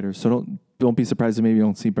older fighters. So don't be surprised if maybe you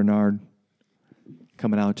don't see Bernard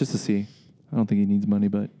coming out just to see. I don't think he needs money,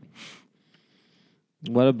 but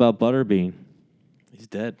What about Butterbean? He's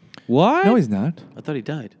dead. What? no, he's not. I thought he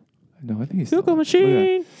died. No, I think he's Google still,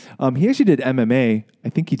 machine. He actually did MMA. I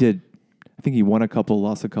think he won a couple,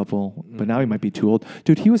 lost a couple, but now he might be too old.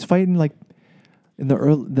 Dude, he was fighting like in the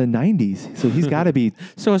 90s. So he's got to be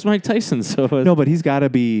So is Mike Tyson. So is, no, but he's got to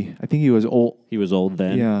be. I think he was old. he was old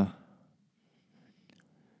then. Yeah.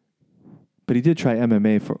 But he did try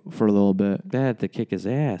MMA for a little bit. That had to kick his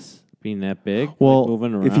ass. Being that big. Well, like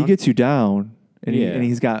moving around. if he gets you down and Yeah.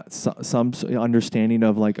 he's got some understanding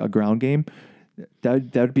of like a ground game,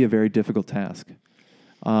 that would be a very difficult task.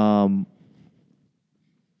 But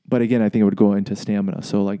again, I think it would go into stamina.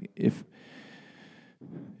 So like it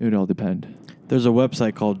would all depend. There's a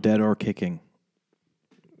website called Dead or Kicking.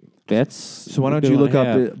 That's So why don't you look up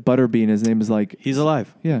Butterbean? His name is like He's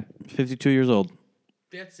alive. yeah. 52 years old.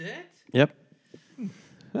 That's it. Yep.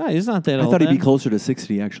 Ah, he's not that I old. thought he'd be then. closer to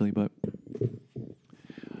 60 actually, but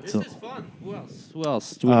This So- is fun. Who else? Who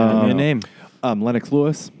else? Give me a name. Lennox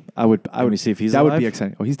Lewis. I would see if he's that would alive? be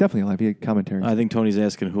exciting. Oh, he's definitely alive. He had commentary. I think Tony's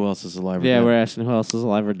asking who else is alive. or Yeah, dead. we're asking who else is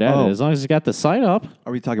alive or dead. Oh. As long as he's got the site up,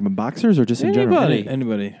 Are we talking about boxers or just in general? Anybody.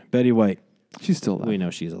 Anybody. Betty White. She's still alive. we know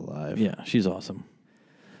she's alive. Yeah, she's awesome.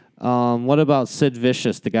 What about Sid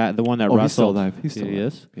Vicious, the one that Oh, wrestled? he's still alive. He's still He alive.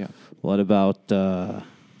 is. Yeah. What about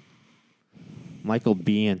Michael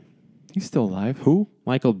Biehn? He's still alive. Who?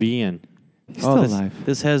 Michael Biehn. He's still this, alive.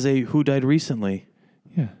 This has a who died recently.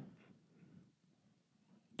 Yeah.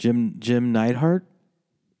 Jim Neidhart,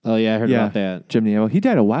 Oh yeah, I heard about that. Jim Nievo. He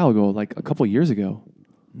died a while ago, like a couple years ago.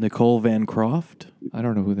 Nicole Van Croft. I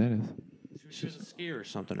don't know who that is. She was a skier or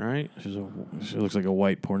something, right? She looks like a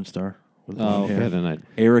white porn star. With Oh, blonde okay. hair. Then I.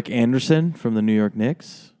 Eric Anderson from the New York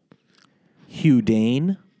Knicks. Hugh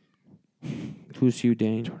Dane. Who's Hugh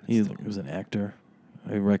Dane? He was an actor.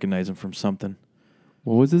 I recognize him from something.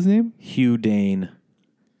 What was his name? Hugh Dane.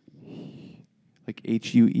 Like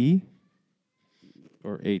HUE?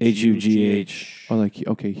 Or H-U-G-H. Or like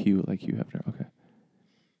okay, Hugh, like Hugh Hefner. Okay.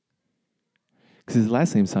 Because his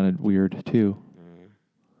last name sounded weird too.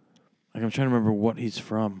 Like, I'm trying to remember what he's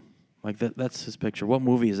from. Like that's his picture. What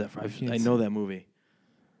movie is that from? can't I know that movie.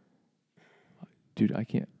 Dude, I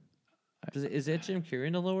can't. Is that Jim Carrey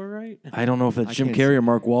in the lower right? I don't know if that's I Jim can't Carrey see- or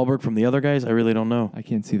Mark Wahlberg from the other guys. I really don't know. I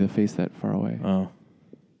can't see the face that far away. Oh.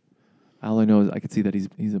 All I know is I could see that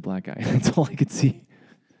he's a black guy. That's all I could see.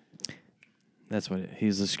 That's what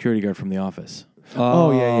he's a security guard from The Office.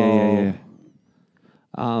 Oh yeah.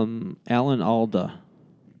 Alan Alda.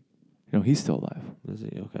 No, he's still alive, Is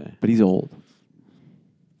he okay? but he's old.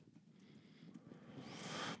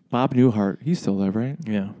 Bob Newhart, he's still alive, right?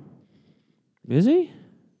 Yeah. Is he?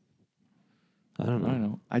 I don't I know. don't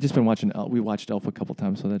know. I just been watching. We watched Elf a couple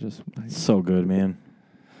times, so that just. So good, man.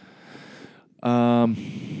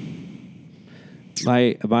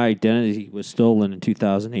 My identity was stolen in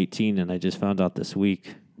 2018, and I just found out this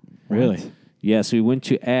week. Really? What? Yes, we went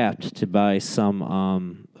to Apt to buy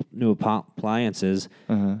some new appliances,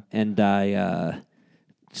 Uh-huh. and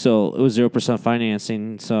so it was 0%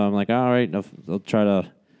 financing. So I'm like, all right, I'll try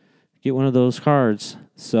to get one of those cards.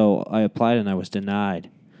 So I applied and I was denied.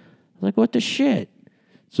 I'm like, what the shit?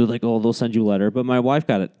 So like, oh, they'll send you a letter. But my wife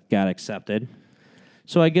got accepted.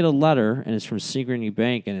 So I get a letter and it's from Synchrony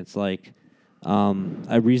Bank, and it's like,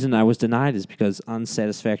 a reason I was denied is because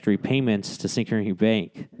unsatisfactory payments to Synchrony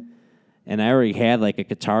Bank. And I already had like a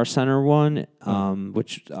Guitar Center one,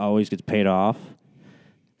 which always gets paid off.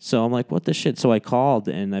 So I'm like, what the shit? So I called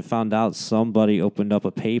and I found out somebody opened up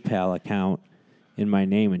a PayPal account in my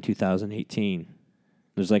name in 2018.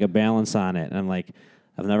 There's like a balance on it. And I'm like,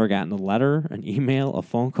 I've never gotten a letter, an email, a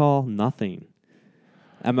phone call, nothing.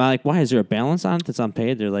 I'm like, why? Is there a balance on it that's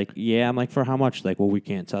unpaid? They're like, yeah. I'm like, for how much? Like, well, we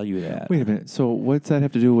can't tell you that. Wait a minute. So what's that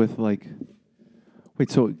have to do with like?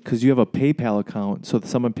 Wait, so because you have a PayPal account, so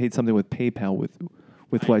someone paid something with PayPal with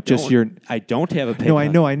what? Just your? I don't have a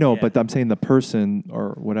PayPal. No, I know, Yeah. but I'm saying the person or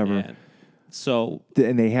whatever, Yeah. So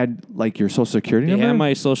and they had like your social security they number. had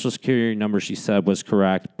my social security number. She said was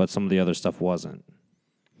correct, but some of the other stuff wasn't.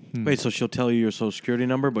 Wait, so she'll tell you your social security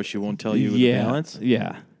number, but she won't tell you yeah, the balance?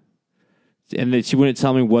 Yeah. And then she wouldn't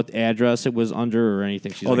tell me what address it was under or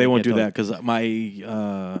anything. She's Oh, like, they "I won't can't do tell that because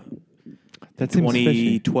my That seems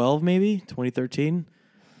fishy. 2012 maybe 2013,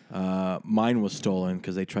 mine was stolen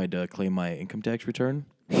because they tried to claim my income tax return.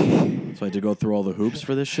 So I had to go through all the hoops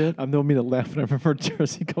for this shit. I don't mean to laugh, but I remember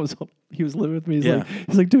Jersey comes home. He was living with me. Yeah.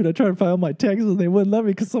 He's like, dude, I tried to file my taxes and they wouldn't let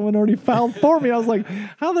me because someone already filed for me. I was like,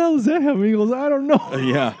 how the hell does that happen? He goes, I don't know.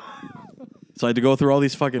 Yeah. So I had to go through all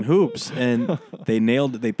these fucking hoops, and they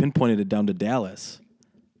pinpointed it down to Dallas,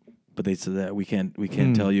 but they said that we can't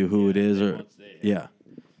tell you who it is or yeah.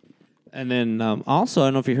 And then also, I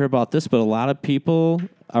don't know if you heard about this, but a lot of people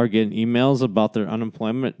are getting emails about their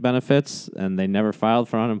unemployment benefits, and they never filed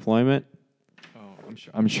for unemployment.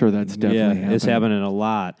 I'm sure that's definitely happening. It's happening a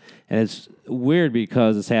lot, and it's weird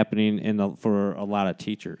because it's happening for a lot of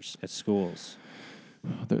teachers at schools.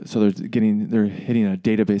 So they're hitting a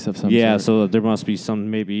database of some Yeah, sort. so there must be some.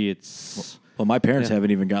 Maybe it's Well, my parents haven't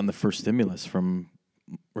even gotten the first stimulus from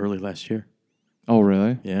early last year. Oh,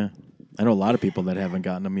 really? Yeah, I know a lot of people that haven't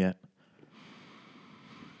gotten them yet.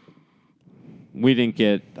 we didn't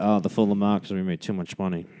get the full amount because we made too much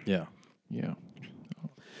money. Yeah. Yeah.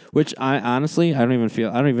 Which I honestly, I don't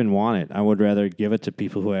even want it. I would rather give it to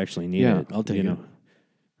people who actually need Yeah, it. I'll take it.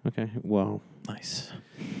 Okay, well, Nice.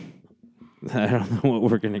 I don't know what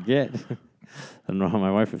we're gonna get. I don't know how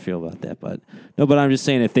my wife would feel about that, but I'm just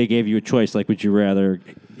saying, if they gave you a choice, like, would you rather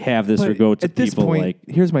have this or But go to at this people point, like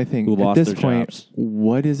here's my thing. who At lost this their point, jobs?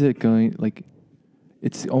 what is it going like?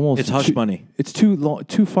 It's almost It's hush money. It's too long,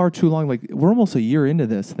 too long. Like we're almost a year into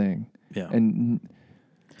this thing. Yeah. And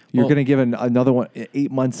you're Well- going to give another one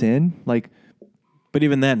 8 months in. Like But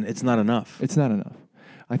even then, it's not enough. it's not enough.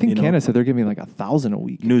 I think You know- Canada said they're giving like 1,000 a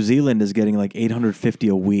week. New Zealand is getting like 850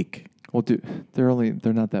 a week, Well, dude, they're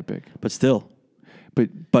not that big. but still.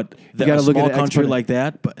 But But gotta a look at small it country exponent- like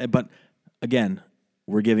that. But again,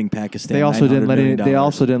 we're giving Pakistan. they also didn't let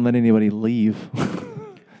 $900 million. anybody leave.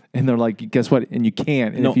 And they're like, guess what? And you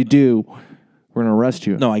can't. And No. if you do, we're going to arrest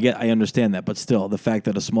you. No, I understand that, but still, the fact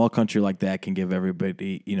that a small country like that can give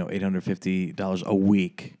everybody, $850 a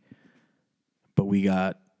week, but we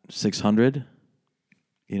got 600,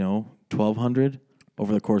 1,200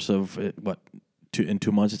 over the course of in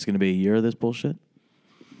 2 months. It's going to be a year of this bullshit.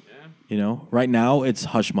 Yeah. Right now it's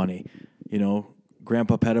hush money.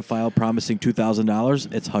 Grandpa pedophile promising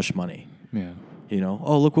 $2,000. It's hush money. Yeah.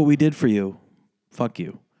 Oh, look what we did for you. Fuck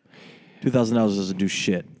you. $2,000 doesn't do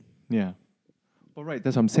shit. Yeah. Well, right.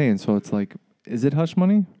 That's what I'm saying. So it's like, is it hush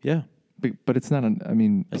money? Yeah. But it's not.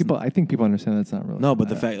 I think people understand that's not really. No, but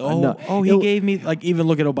the fact, no. he gave me, like, even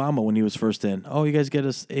look at Obama when he was first in. Oh, you guys get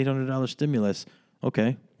us $800 stimulus.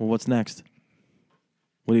 Okay, well, what's next?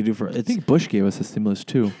 What do you do for it? I think Bush gave us a stimulus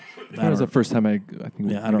too. That was the first time I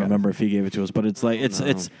think. Yeah, I don't remember if he gave it to us, but it's like,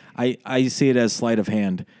 I see it as sleight of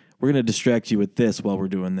hand. We're going to distract you with this while we're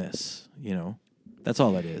doing this, That's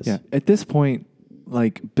all it is. Yeah. At this point,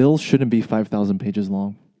 like bills shouldn't be 5,000 pages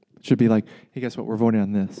long. It should be like, hey, guess what? We're voting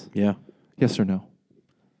on this. Yeah. Yes or no.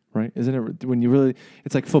 Right? Isn't it when you really?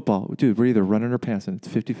 It's like football, dude. We're either running or passing. It's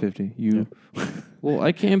 50-50. You. Well,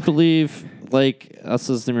 I can't believe like us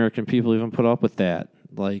as the American people even put up with that.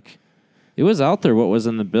 Like, it was out there what was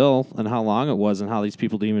in the bill and how long it was and how these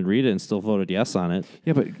people didn't even read it and still voted yes on it.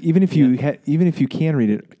 Yeah, but even if you can read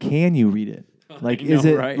it, can you read it? Like, is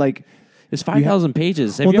it right? like? It's 5,000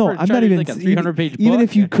 pages. Have Well, you no, ever I'm tried not to read, even like a 300-page book? Even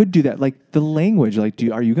if you could do that, like the language, like,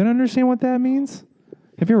 are you going to understand what that means?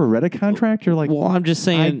 Have you ever read a contract? You're like, Well, I'm just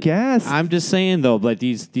saying. I guess. I'm just saying though, like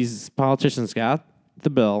these politicians got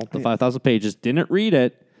the bill, the 5,000 pages, didn't read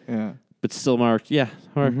it, Yeah. but still marked. Yeah,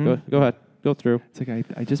 all right, go ahead, go through. It's like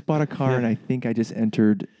I just bought a car and I think I just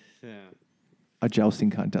entered a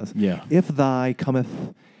jousting contest. Yeah. If thy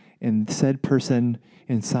cometh and said person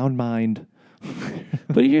in sound mind.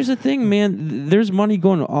 But here's the thing, man. There's money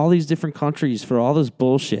going to all these different countries for all this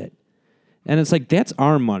bullshit. And it's like, that's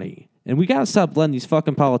our money. And we got to stop letting these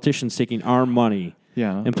fucking politicians taking our money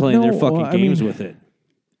Yeah. and playing their No, fucking well, I games mean, with it.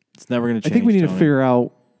 It's never going to I change. think we need to Tony. figure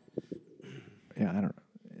out. Yeah, I don't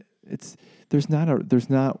know. There's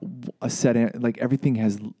not a set like everything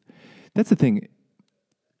has. That's the thing.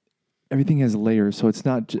 everything has layers. So it's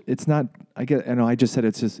not. I know I just said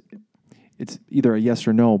it's either a yes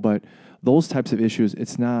or no, but those types of issues,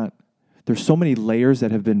 it's not. There's so many layers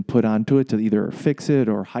that have been put onto it to either fix it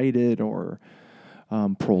or hide it or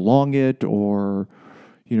prolong it or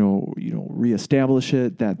reestablish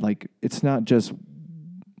it. That like it's not just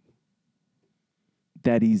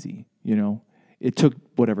that easy. It took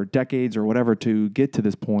whatever decades or whatever to get to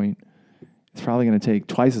this point. It's probably going to take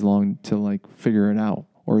twice as long to like figure it out,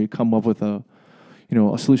 or you come up with a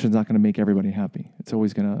solution that's not going to make everybody happy. It's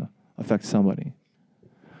always going to affect somebody.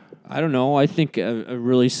 I don't know. I think a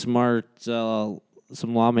really smart some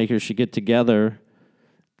lawmakers should get together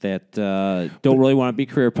that don't really want to be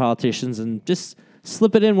career politicians and just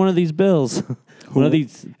slip it in one of these bills. One of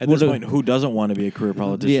these At this point, who doesn't want to be a career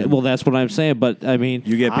politician? Yeah, well, that's what I'm saying. But I mean,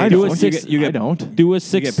 you get paid. I don't. I don't. Do a You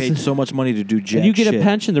six. get paid so much money to do jack and you get shit. a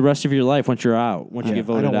pension the rest of your life once you're out. Once you get I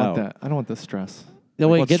voted don't out. want that. I don't want the stress. No,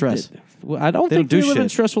 wait, What get stress? Well, I don't They think don't they do live in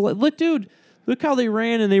shit. stressful. Look, dude, look how they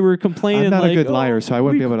ran and they were complaining. I'm not like, a good "Oh, liar, so I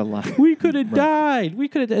wouldn't we- be able to lie. We could have died. We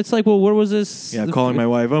could have. It's like, well, where was this? Yeah, calling my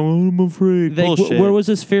wife. I'm afraid. Like, Bullshit. where was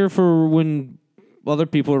this fear for when other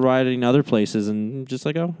people were rioting other places and just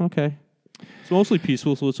like, oh, okay, it's mostly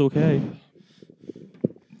peaceful, so it's okay.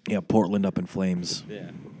 Yeah, Portland up in flames. Yeah.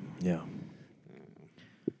 Yeah.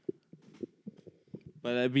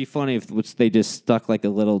 But it'd be funny if they just stuck like a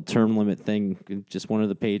little term limit thing, just one of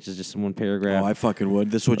the pages, just in one paragraph. Oh, I fucking would.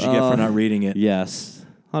 This is what you get for not reading it. Yes,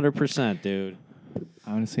 100%, dude.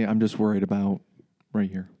 Honestly, I'm just worried about right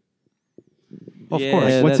here. Of Yeah, course.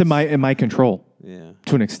 Like, what's in that's- my control Yeah,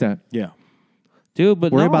 to an extent. Yeah. dude.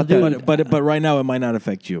 But Worry no, about dude, that. But right now, it might not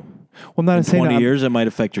affect you. Well, I'm not In saying 20 I'm- years, it might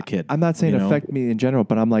affect your kid. I'm not saying you know? affect me in general,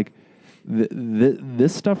 but I'm like,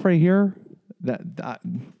 this stuff right here,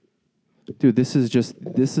 dude, this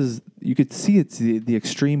is you could see it's the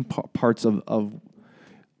extreme parts of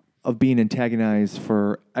being antagonized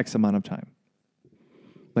for X amount of time.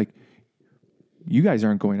 Like, you guys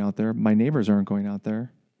aren't going out there, my neighbors aren't going out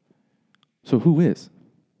there, so who is?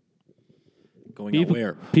 Going out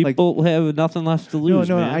where? people have nothing left to lose.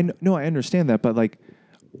 man. I understand that, but like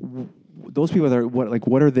those people that are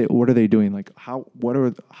what are they doing? Like how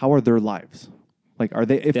are their lives? Like are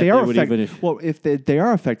they if That they are they would affected? even- Well, if they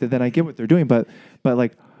are affected, then I get what they're doing, but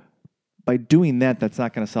like by doing that's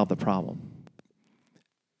not going to solve the problem.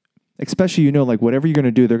 Especially like whatever you're going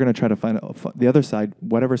to do, they're going to try to find the other side,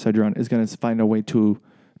 whatever side you're on, is going to find a way to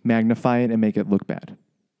magnify it and make it look bad.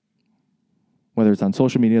 Whether it's on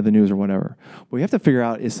social media, the news, or whatever. What we have to figure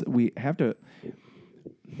out is we have to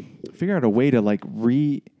figure out a way to like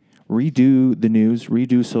redo the news,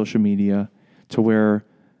 redo social media to where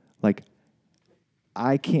like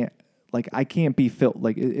I can't be filled.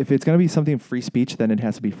 Like if it's going to be something free speech, then it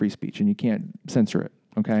has to be free speech and you can't censor it.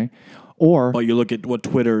 Okay. Or, But you look at what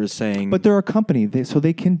Twitter is saying. but they're a company, so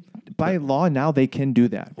they can, by law now, they can do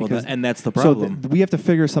that. Well, because- and that's the so problem. we have to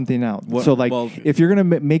figure something out. What- so like, well- if you're going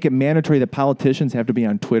to make it mandatory that politicians have to be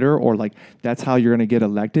on Twitter, or like that's how you're going to get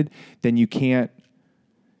elected, then you can't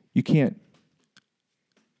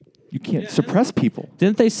suppress people.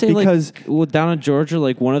 Didn't they say Because- like well, down in Georgia,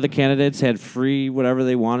 like one of the candidates had free whatever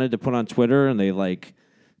they wanted to put on Twitter, and they like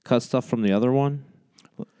cut stuff from the other one?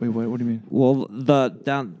 Wait, what do you mean? Well,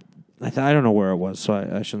 I don't know where it was, so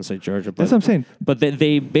I shouldn't say Georgia. But, That's what I'm saying. But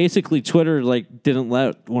they basically Twitter like didn't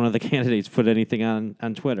let one of the candidates put anything on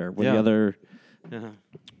Twitter. With Yeah. the other,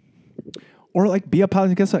 Or like be a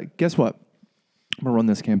politician. Guess what? I'm gonna run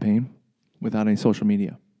this campaign without any social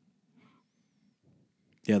media.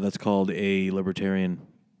 Yeah, that's called a libertarian.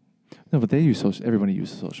 No, but they use social. Everybody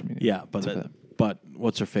uses social media. Yeah, but That's okay. but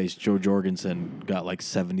what's her face? Joe Jorgensen got like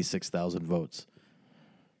 76,000 votes.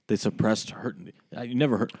 They suppressed her. I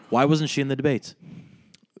never heard. Why wasn't she in the debates?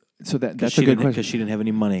 So that's a good question. Because she didn't have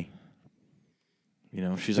any money. You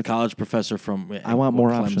know, she's a college professor from. I want more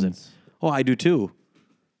Clemson. options. Oh, I do too.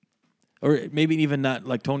 Or maybe even not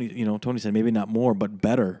like Tony. You know, Tony said maybe not more, but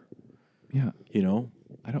better. Yeah, You know,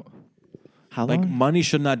 I don't. How like long? money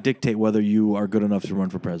should not dictate whether you are good enough to run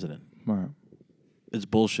for president. Right. It's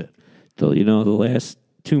bullshit. the last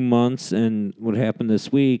 2 months and what happened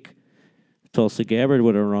this week. If Tulsi Gabbard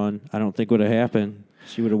would have run, I don't think would have happened.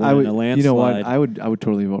 She would have won in a landslide. You know what? I would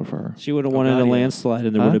totally vote for her. She would have won in God, a yeah. landslide,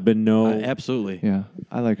 and there Huh? would have been no. Absolutely. Yeah,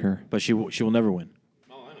 I like her. But she will never win.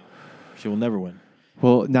 Oh, I know. She will never win.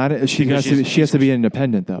 Well, not she Because has to. she's- She has to be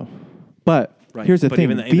independent though. But Right. here's the but thing: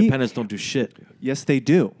 even the independents don't do shit. yes, they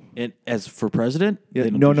do. And as for president, Yeah, they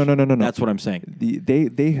don't no, do no, no, shit. no, no, no. That's what I'm saying.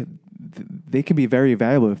 They can be very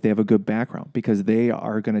valuable if they have a good background because they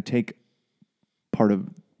are going to take part of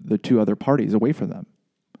the two other parties away from them.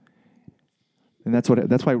 And that's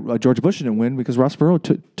why George Bush didn't win, because Ross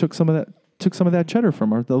Perot took some of that cheddar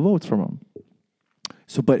from her, the votes from him.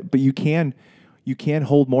 So, but you can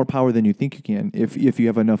hold more power than you think you can if you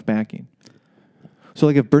have enough backing. So,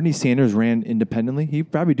 like if Bernie Sanders ran independently,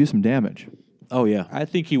 he'd probably do some damage. Oh yeah. I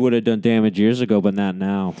think he would have done damage years ago, but not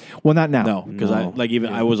now. Well, not now. No, because No.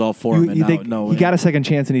 I was all for him. And He got a second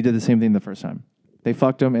chance, and he did the same thing the first time. They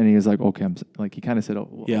fucked him, and he was like, "Okay," he kind of said, "Oh,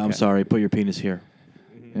 well, yeah, okay." I'm sorry. Put your penis here.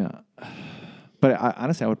 Yeah, but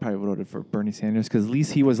honestly, I would probably voted for Bernie Sanders, because at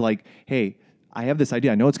least he was like, "Hey, I have this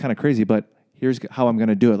idea. I know it's kind of crazy, but here's how I'm going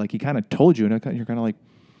to do it." Like he kind of told you, and you're kind of like,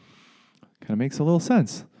 kind of makes a little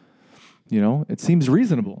sense. It seems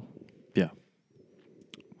reasonable. Yeah.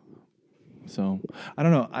 So I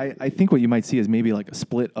don't know. I think what you might see is maybe like a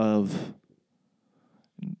split of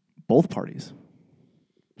both parties.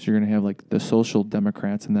 So you're going to have like the social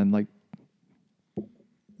Democrats, and then like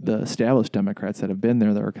the established Democrats that have been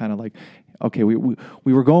there that are kind of like, okay, we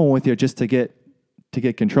were going with you just to get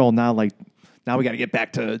control. Now we got to get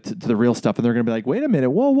back to the real stuff, and they're going to be like, wait a minute,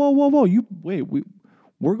 whoa,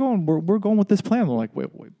 we're going with this plan. They're like, wait.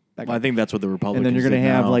 Back Well, I up. think that's what the Republicans. And then you're going to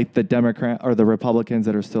have now. like the Democrat or the Republicans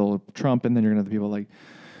that are still Trump, and then you're going to have the people like,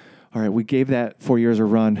 all right, we gave that 4 years a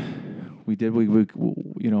run. We did, it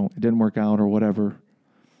didn't work out or whatever.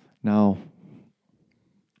 Now,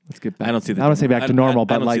 let's get back. I don't see the I don't say back to normal, I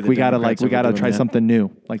but don't see like the we gotta Democrats ever doing try that. something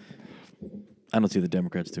new. Like, I don't see the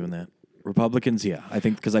Democrats doing that. Republicans, yeah, I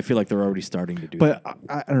think because I feel like they're already starting to do but that.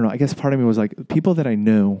 I don't know. I guess part of me was like, people that I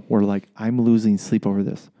knew were like, I'm losing sleep over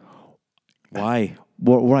this. Why?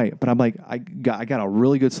 Well, right, but I'm like, I got a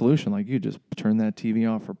really good solution. Like, you just turn that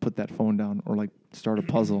TV off or put that phone down or like start a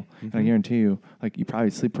puzzle, and I guarantee you, like, you probably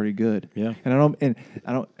sleep pretty good. Yeah.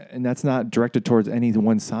 And that's not directed towards any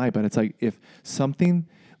one side, but it's like if something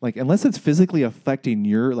like, unless it's physically affecting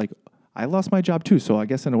your, like, I lost my job too, so I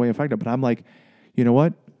guess in a way affected. But I'm like, you know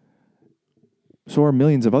what? So are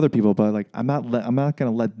millions of other people, but like, I'm not going to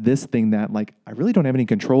let this thing that like I really don't have any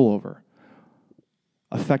control over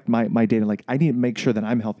affect my day. Like, I need to make sure that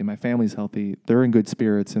I'm healthy, my family's healthy, they're in good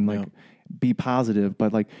spirits, and like be positive.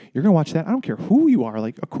 But like, you're gonna watch that. I don't care who you are.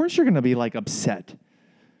 Like, of course you're gonna be like upset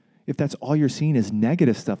if that's all you're seeing is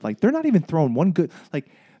negative stuff. Like, they're not even throwing one good. Like,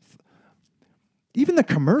 even the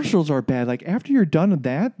commercials are bad. Like, after you're done with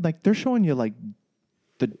that, like they're showing you like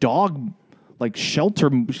the dog like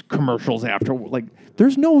shelter commercials after. Like,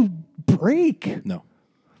 there's no break. No.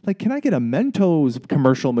 Like, can I get a Mentos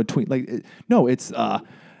commercial in between? Like, no, it's a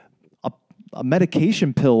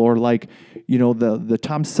medication pill, or like, the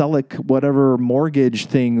Tom Selleck whatever mortgage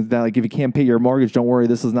thing that like, if you can't pay your mortgage, don't worry,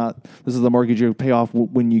 this is the mortgage you pay off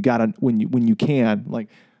when you can. Like,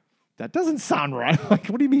 that doesn't sound right. Like,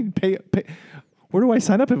 what do you mean pay? Where do I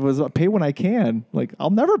sign up if it was pay when I can? Like, I'll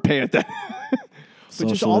never pay it then. But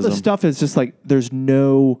just all this Socialism. stuff is just like They're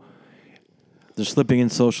slipping in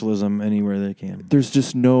socialism anywhere they can. there's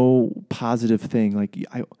just no positive thing. Like,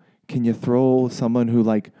 can you throw someone who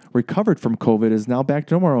like recovered from COVID is now back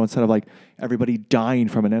to normal instead of like everybody dying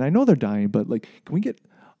from it? And I know they're dying, but like, can we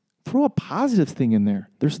throw a positive thing in there?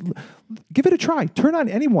 Give it a try. Turn on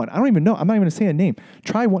anyone. I don't even know. I'm not even gonna say a name.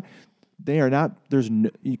 Try one. They are not.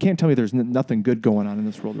 You can't tell me there's nothing good going on in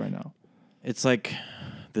this world right now. It's like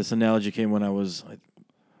this analogy came when I was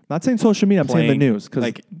Not saying social media. I'm saying the news, because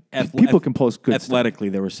like people can post good stuff. athletically.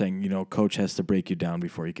 They were saying, coach has to break you down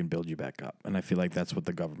before he can build you back up, and I feel like that's what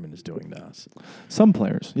the government is doing to us. Some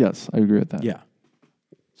players, yes, I agree with that. Yeah.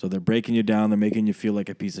 So they're breaking you down. They're making you feel like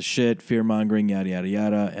a piece of shit, fear mongering, yada yada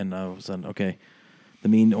yada, and all of a sudden, okay, the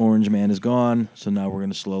mean orange man is gone. So now we're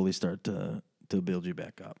going to slowly start to build you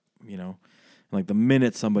back up. Like the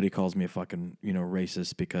minute somebody calls me a fucking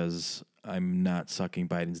racist because I'm not sucking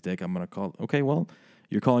Biden's dick, I'm going to call. Okay, well,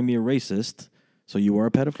 you're calling me a racist, so you are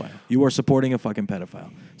a pedophile. You are supporting a fucking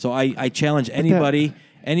pedophile. So I challenge anybody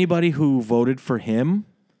who voted for him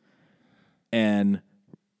and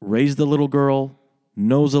raised a little girl,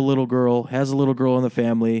 knows a little girl, has a little girl in the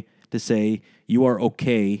family, to say you are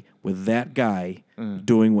okay with that guy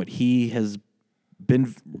doing what he has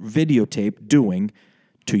been videotaped doing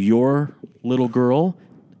to your little girl,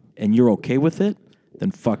 and you're okay with it,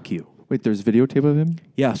 then fuck you. Wait, there's videotape of him?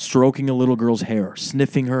 Yeah, stroking a little girl's hair,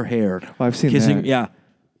 sniffing her hair. Oh, I've seen kissing, that. Yeah.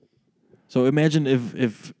 So imagine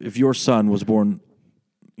if your son was born,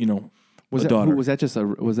 Was a daughter. was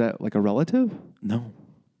that like a relative? No,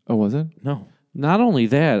 Oh, was it? no. Not only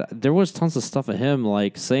that, there was tons of stuff of him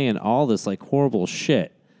like saying all this like horrible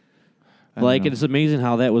shit. Like, it's amazing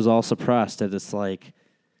how that was all suppressed. That it's like,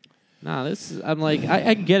 I'm like,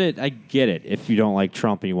 I get it. I get it. If you don't like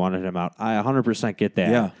Trump and you wanted him out, I 100% get that.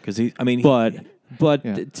 Yeah, because But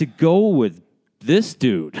Yeah. to go with this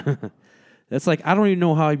dude, That's like, I don't even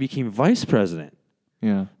know how he became vice president.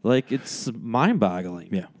 Yeah. Like, it's mind-boggling.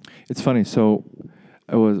 Yeah. It's funny. So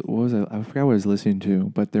what was it? I forgot what I was listening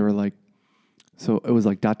to, but they were like, so it was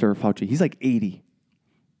like Dr. Fauci. He's like 80.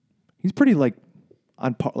 He's pretty like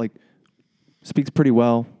on par, like speaks pretty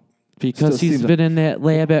well. Because Still he's seems been in that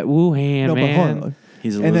lab at Wuhan, No, but hold man. on.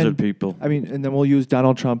 He's a And lizard then- people. I mean, and then we'll use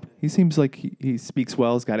Donald Trump. He seems like he speaks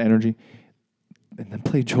well. He's got energy. And then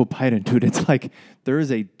play Joe Biden, dude. It's like there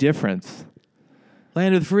is a difference.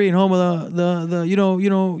 Land of the free and home of the you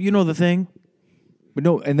know the thing. But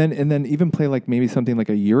no, and then even play like maybe something like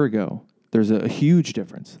a year ago. There's a huge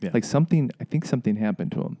difference. Yeah. Like I think something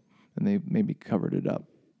happened to him, and they maybe covered it up.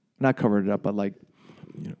 Not covered it up, but like,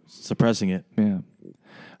 Suppressing it. yeah.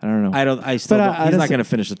 I don't know. I still But don't, I he's not just- going to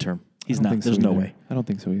finish the term. He's I don't not. think so There's no either. way. I don't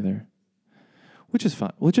think so either. Which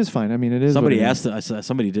is fine. I mean, it is. Somebody what it asked. is.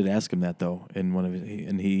 Somebody did ask him that though, in one of his,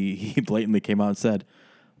 and he blatantly came out and said,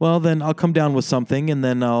 "Well, then I'll come down with something, and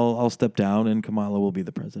then I'll step down, and Kamala will be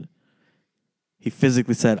the president." He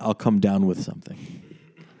physically said, "I'll come down with something."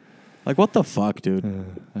 Like, what the fuck, dude?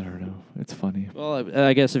 I don't know. It's funny. Well,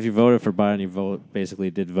 I guess if you voted for Biden, you basically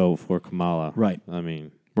did vote for Kamala. Right. I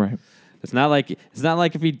mean, Right. it's not like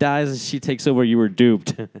if he dies and she takes over, you were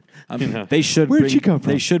duped. I mean, they should. Where'd bring, she come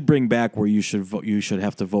from? They should bring back where you should vote. You should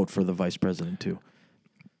have to vote for the vice president too.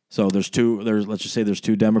 So let's just say there's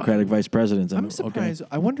two Democratic vice presidents. I'm surprised.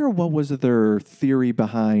 I wonder what was their theory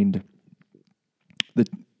behind the,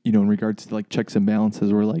 in regards to like checks and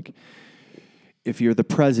balances, where like if you're the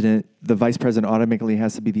president, the vice president automatically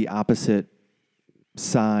has to be the opposite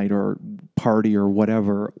side or party or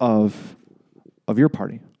whatever of your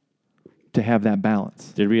party to have that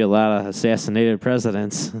balance. There'd be a lot of assassinated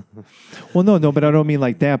presidents. Well, no, but I don't mean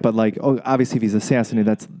like that. But like, obviously, if he's assassinated,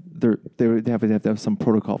 that's they would have to have some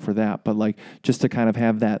protocol for that. But like, just to kind of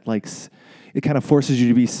have that, like, it kind of forces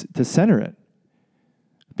you to center it,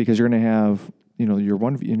 because you're going to have, your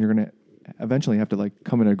one, and you're going to eventually have to like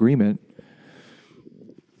come in agreement.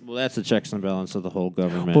 Well, that's the checks and balance of the whole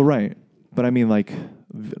government. Well, right, but I mean like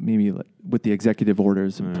maybe like with the executive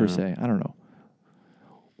orders per se. I don't know.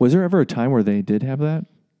 Was there ever a time where they did have that,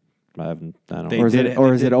 I don't They know. or did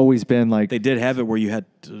has it always been like They did have it where you had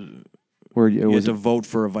to, where it you was? had to vote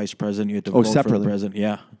for a vice president. You had to Oh, vote for separately. the president.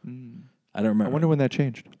 Yeah, I don't remember. I wonder when that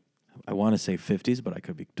changed. I want to say 50s, but I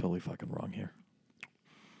could be totally fucking wrong here.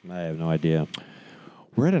 I have no idea.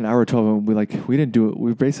 We're at an hour 12, and we didn't do it.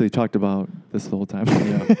 We basically talked about this the whole time.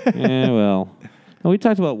 Yeah. Yeah, well. No, we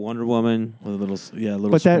talked about Wonder Woman. With a little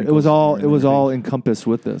But that it was sprinkles all here it was and all everything. encompassed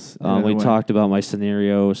with this. We talked about my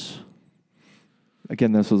scenarios.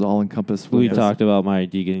 Again, this was all encompassed. We With talked about my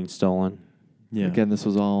ID getting stolen. Yeah. Again, this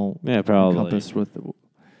was all Yeah, probably. encompassed with.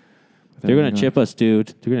 They're going to chip us,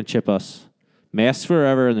 dude. They're going to chip us. Masks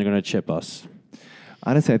forever, and they're going to chip us.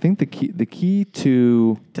 Honestly, I think the key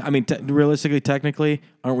to I mean, realistically, technically,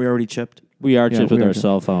 aren't we already chipped? We are Yeah, chipped we with are our chipped.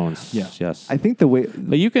 cell phones. Yeah. Yes. I think the way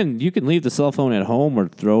But you can leave the cell phone at home or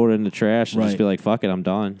throw it in the trash and just Right. be like, fuck it, I'm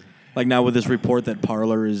done. Like now with this report that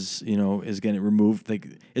Parler is getting removed, like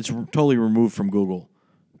it's totally removed from Google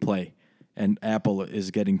Play, and Apple is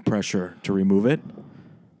getting pressure to remove it.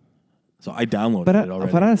 So I downloaded it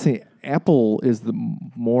already. but honestly, Apple is the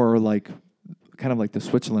more like kind of like the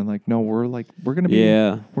Switzerland. Like, no, we're gonna be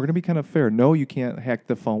Yeah. we're gonna be kind of fair. No, you can't hack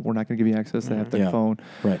the phone. We're not gonna give you access to hack the Yeah. phone.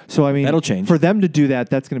 Right. So I mean, That'll change. for them to do that.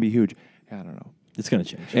 That's gonna be huge. I don't know. It's gonna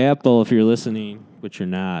change. Apple, if you're listening, which you're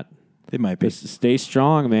not, It might be. just stay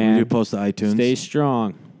strong, We man. do post to iTunes. Stay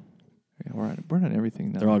strong. Yeah, we're on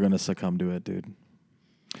everything now. They're all gonna succumb to it, dude.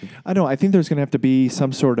 I know. I think there's going to have to be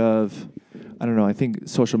some sort of, I don't know. I think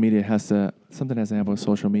social media something has to happen with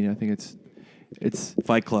social media. I think it's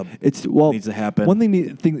Fight Club. needs to happen. One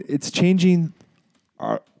thing, it's changing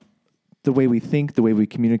the way we think, the way we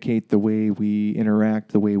communicate, the way we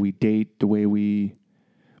interact, the way we date, the way we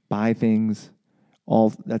buy things.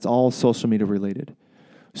 That's all social media related.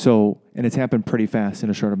 So, and it's happened pretty fast in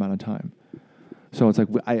a short amount of time. So it's like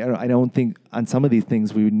I don't think on some of these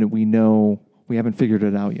things we know. We haven't figured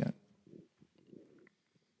it out yet.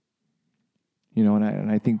 And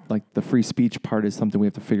I think like the free speech part is something we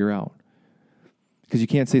have to figure out. Because you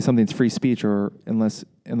can't say something's free speech unless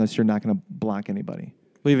you're not going to block anybody.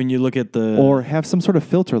 Well, even you look at the Or have some sort of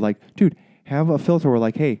filter like, dude, have a filter where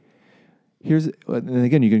like, hey, and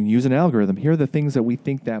again, you can use an algorithm. Here are the things that we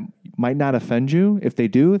think that might not offend you. If they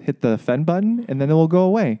do, hit the offend button and then it will go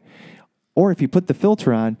away. Or if you put the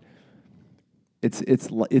filter on, it's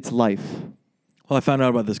life. Well, I found out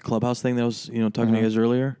about this Clubhouse thing that I was, talking to you guys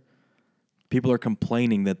earlier. People are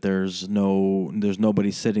complaining that there's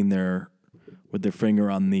nobody sitting there with their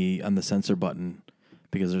finger on the censor button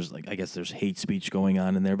because there's like I guess there's hate speech going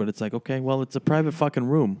on in there, but it's like okay, well it's a private fucking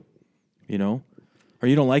room, you know, or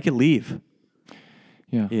you don't like it, leave.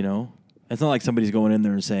 Yeah. You know, it's not like somebody's going in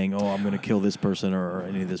there and saying, "Oh, I'm going to kill this person" or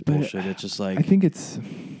any of this bullshit. It's just like I think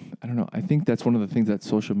I don't know. I think that's one of the things that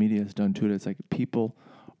social media has done to it. It's like people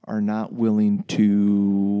are not willing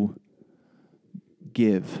to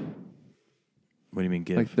give. what do you mean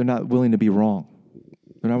give? Like they're not willing to be wrong.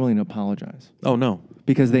 They're not willing to apologize Oh no,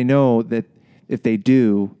 because they know that if they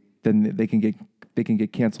do, then they can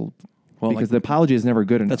get canceled. Well, because like- the apology is never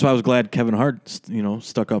good enough. that's why I was glad Kevin Hart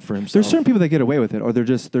stuck up for himself. There's certain people that get away with it, or they're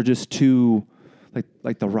just too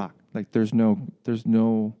like The Rock. Like there's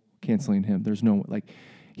no canceling him. There's no like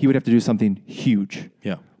he would have to do something huge.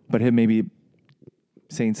 Yeah. But him maybe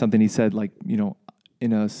saying something he said like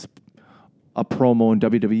in a promo in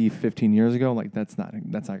WWE 15 years ago, like that's not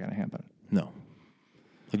gonna happen. No.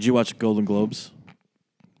 Did you watch Golden Globes?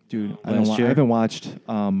 Dude, I Last year? haven't watched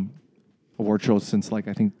award shows since like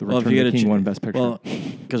I think the Well, if Return you of the get King a won Best Picture. Well,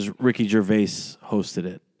 because Ricky Gervais hosted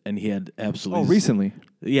it, and he had absolutely recently.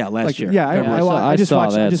 Yeah, last Like year. yeah, I just saw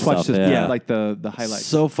watched that I just watched stuff, just yeah. like the highlights.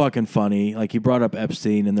 So fucking funny. Like he brought up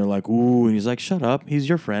Epstein, and they're like, "Ooh," and he's like, "Shut up, he's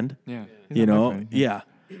your friend." yeah, You know, yeah.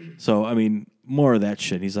 So I mean, more of that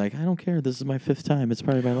shit. He's like, "I don't care. This is my 5th time. It's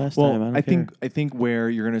probably my last Well, time. I don't I care." think where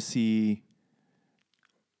you're gonna see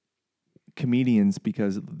comedians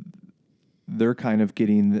because they're kind of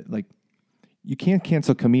getting like you can't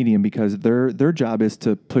cancel comedian because their job is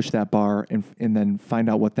to push that bar and then find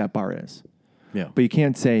out what that bar is. Yeah. But you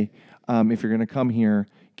can't say if you're gonna come here,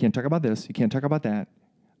 you can't talk about this, you can't talk about that,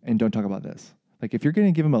 and don't talk about this. Like if you're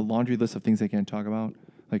gonna give them a laundry list of things they can't talk about,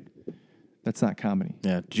 like that's not comedy.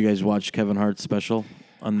 Yeah. Did you guys watch Kevin Hart's special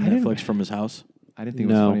on I didn't- Netflix from his house? I didn't think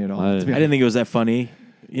it No, was funny at all. I To be I didn't think it was that funny.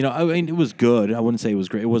 You know, I mean, it was good. I wouldn't say it was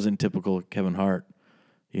great. It wasn't typical Kevin Hart,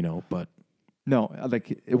 but No,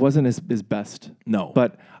 like it wasn't his best. no.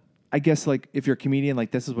 But I guess like if you're a comedian,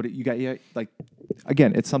 like this is what you got. Yeah, like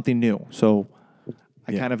again, it's something new. So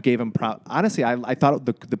I Yeah. kind of gave him prop. Honestly, I thought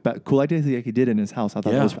the cool idea that he did in his house. I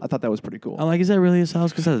thought that was pretty cool. I'm like, is that really his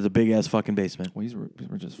house? Because that's a big ass fucking basement. Well,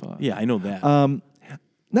 we're just fun. Yeah, I know that.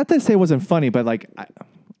 Not to say it wasn't funny, but like,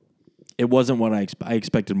 It wasn't what I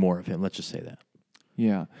expected more of him. Let's just say that.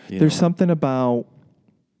 yeah, You there's know. something about.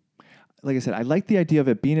 Like I said, I like the idea of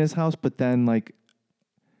it being his house, but then like.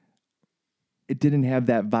 It didn't have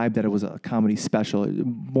that vibe that it was a comedy special. It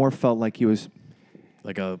more felt like he was.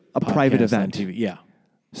 Like a private podcast on event. TV. Yeah.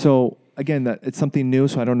 So again, that it's something new.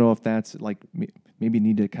 So I don't know if that's like maybe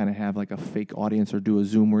need to kind of have like a fake audience or do a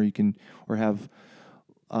Zoom where you can or have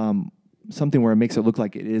something where it makes it look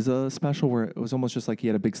like it is a special where it was almost just like he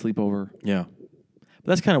had a big sleepover. Yeah. But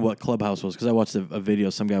that's kind of what Clubhouse was because I watched a video.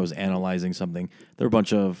 Some guy was analyzing something. There were a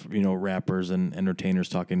bunch of rappers and entertainers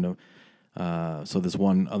talking to. So this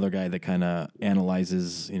one other guy that kind of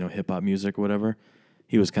analyzes hip hop music or whatever.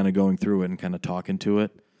 He was kind of going through it and kind of talking through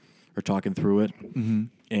it,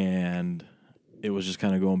 and it was just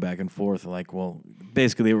kind of going back and forth. Like, well,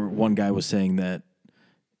 basically, one guy was saying that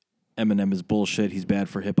Eminem is bullshit. He's bad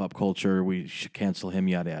for hip hop culture. We should cancel him.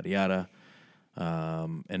 Yada yada yada.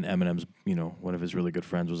 And Eminem's, one of his really good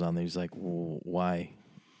friends was on there. He's like, well, why?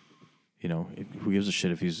 Who gives a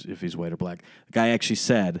shit if he's white or black? The guy actually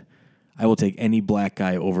said, I will take any black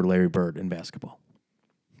guy over Larry Bird in basketball.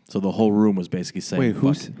 So the whole room was basically saying, Wait,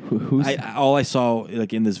 who's? all I saw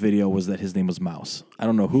like in this video was that his name was Mouse. I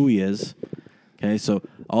don't know who he is. Okay, so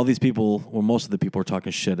all these people, well, most of the people are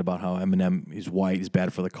talking shit about how Eminem is white, he's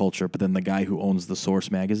bad for the culture, but then the guy who owns the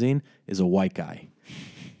Source magazine is a white guy.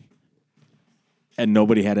 And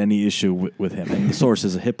nobody had any issue with him. And the Source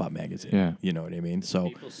is a hip hop magazine. Yeah. You know what I mean? So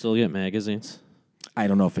People still get magazines. I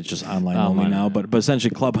don't know if it's just online only Online. now, but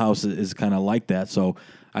essentially Clubhouse is kind of like that. So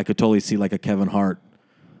I could totally see like a Kevin Hart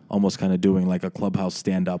almost kind of doing like a Clubhouse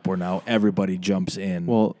stand up where now everybody jumps in.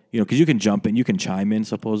 Well, because you can jump in, you can chime in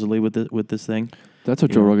supposedly with this thing. That's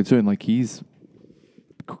what Joe Rogan's doing. Like he's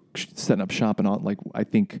setting up shop and all. Like I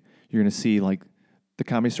think you're going to see like the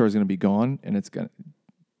Comedy Store is going to be gone, and it's going to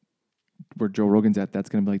where Joe Rogan's at. That's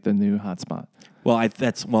going to be like the new hotspot. Well, I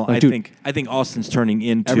dude, think Austin's turning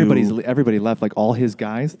into Everybody left. Like all his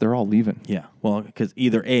guys, they're all leaving. Yeah, well, because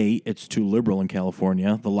either A, it's too liberal in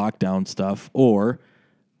California, the lockdown stuff, or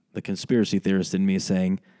the conspiracy theorist in me is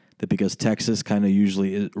saying that because Texas kind of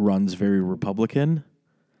usually runs very Republican,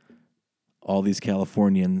 all these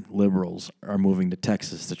Californian liberals are moving to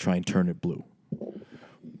Texas to try and turn it blue.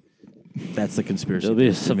 That's the conspiracy. There'll be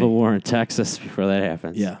a theorist in me. civil war in Texas before that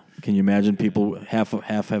happens. Yeah. Can you imagine people half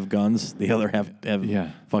have guns, the other half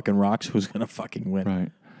have fucking rocks? Who's gonna fucking win?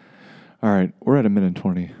 Right. All right. We're at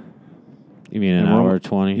 1:20. You mean an And we're hour al-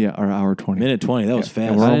 20? Yeah, or hour 20. Minute 20. That was And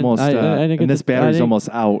fast. we're I didn't- almost. I didn't get And this to- I battery's didn't- almost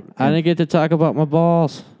out. I didn't get to talk about my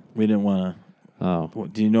balls. We didn't want to. Oh,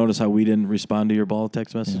 Do you notice how we didn't respond to your ball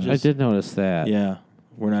text messages? I did notice that. Yeah,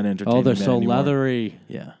 we're not entertaining. Oh, they're that so anymore. leathery.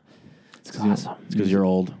 Yeah, It's 'cause Awesome. it's because you're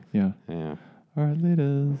old. Yeah. Yeah. All right,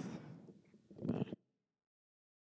 later.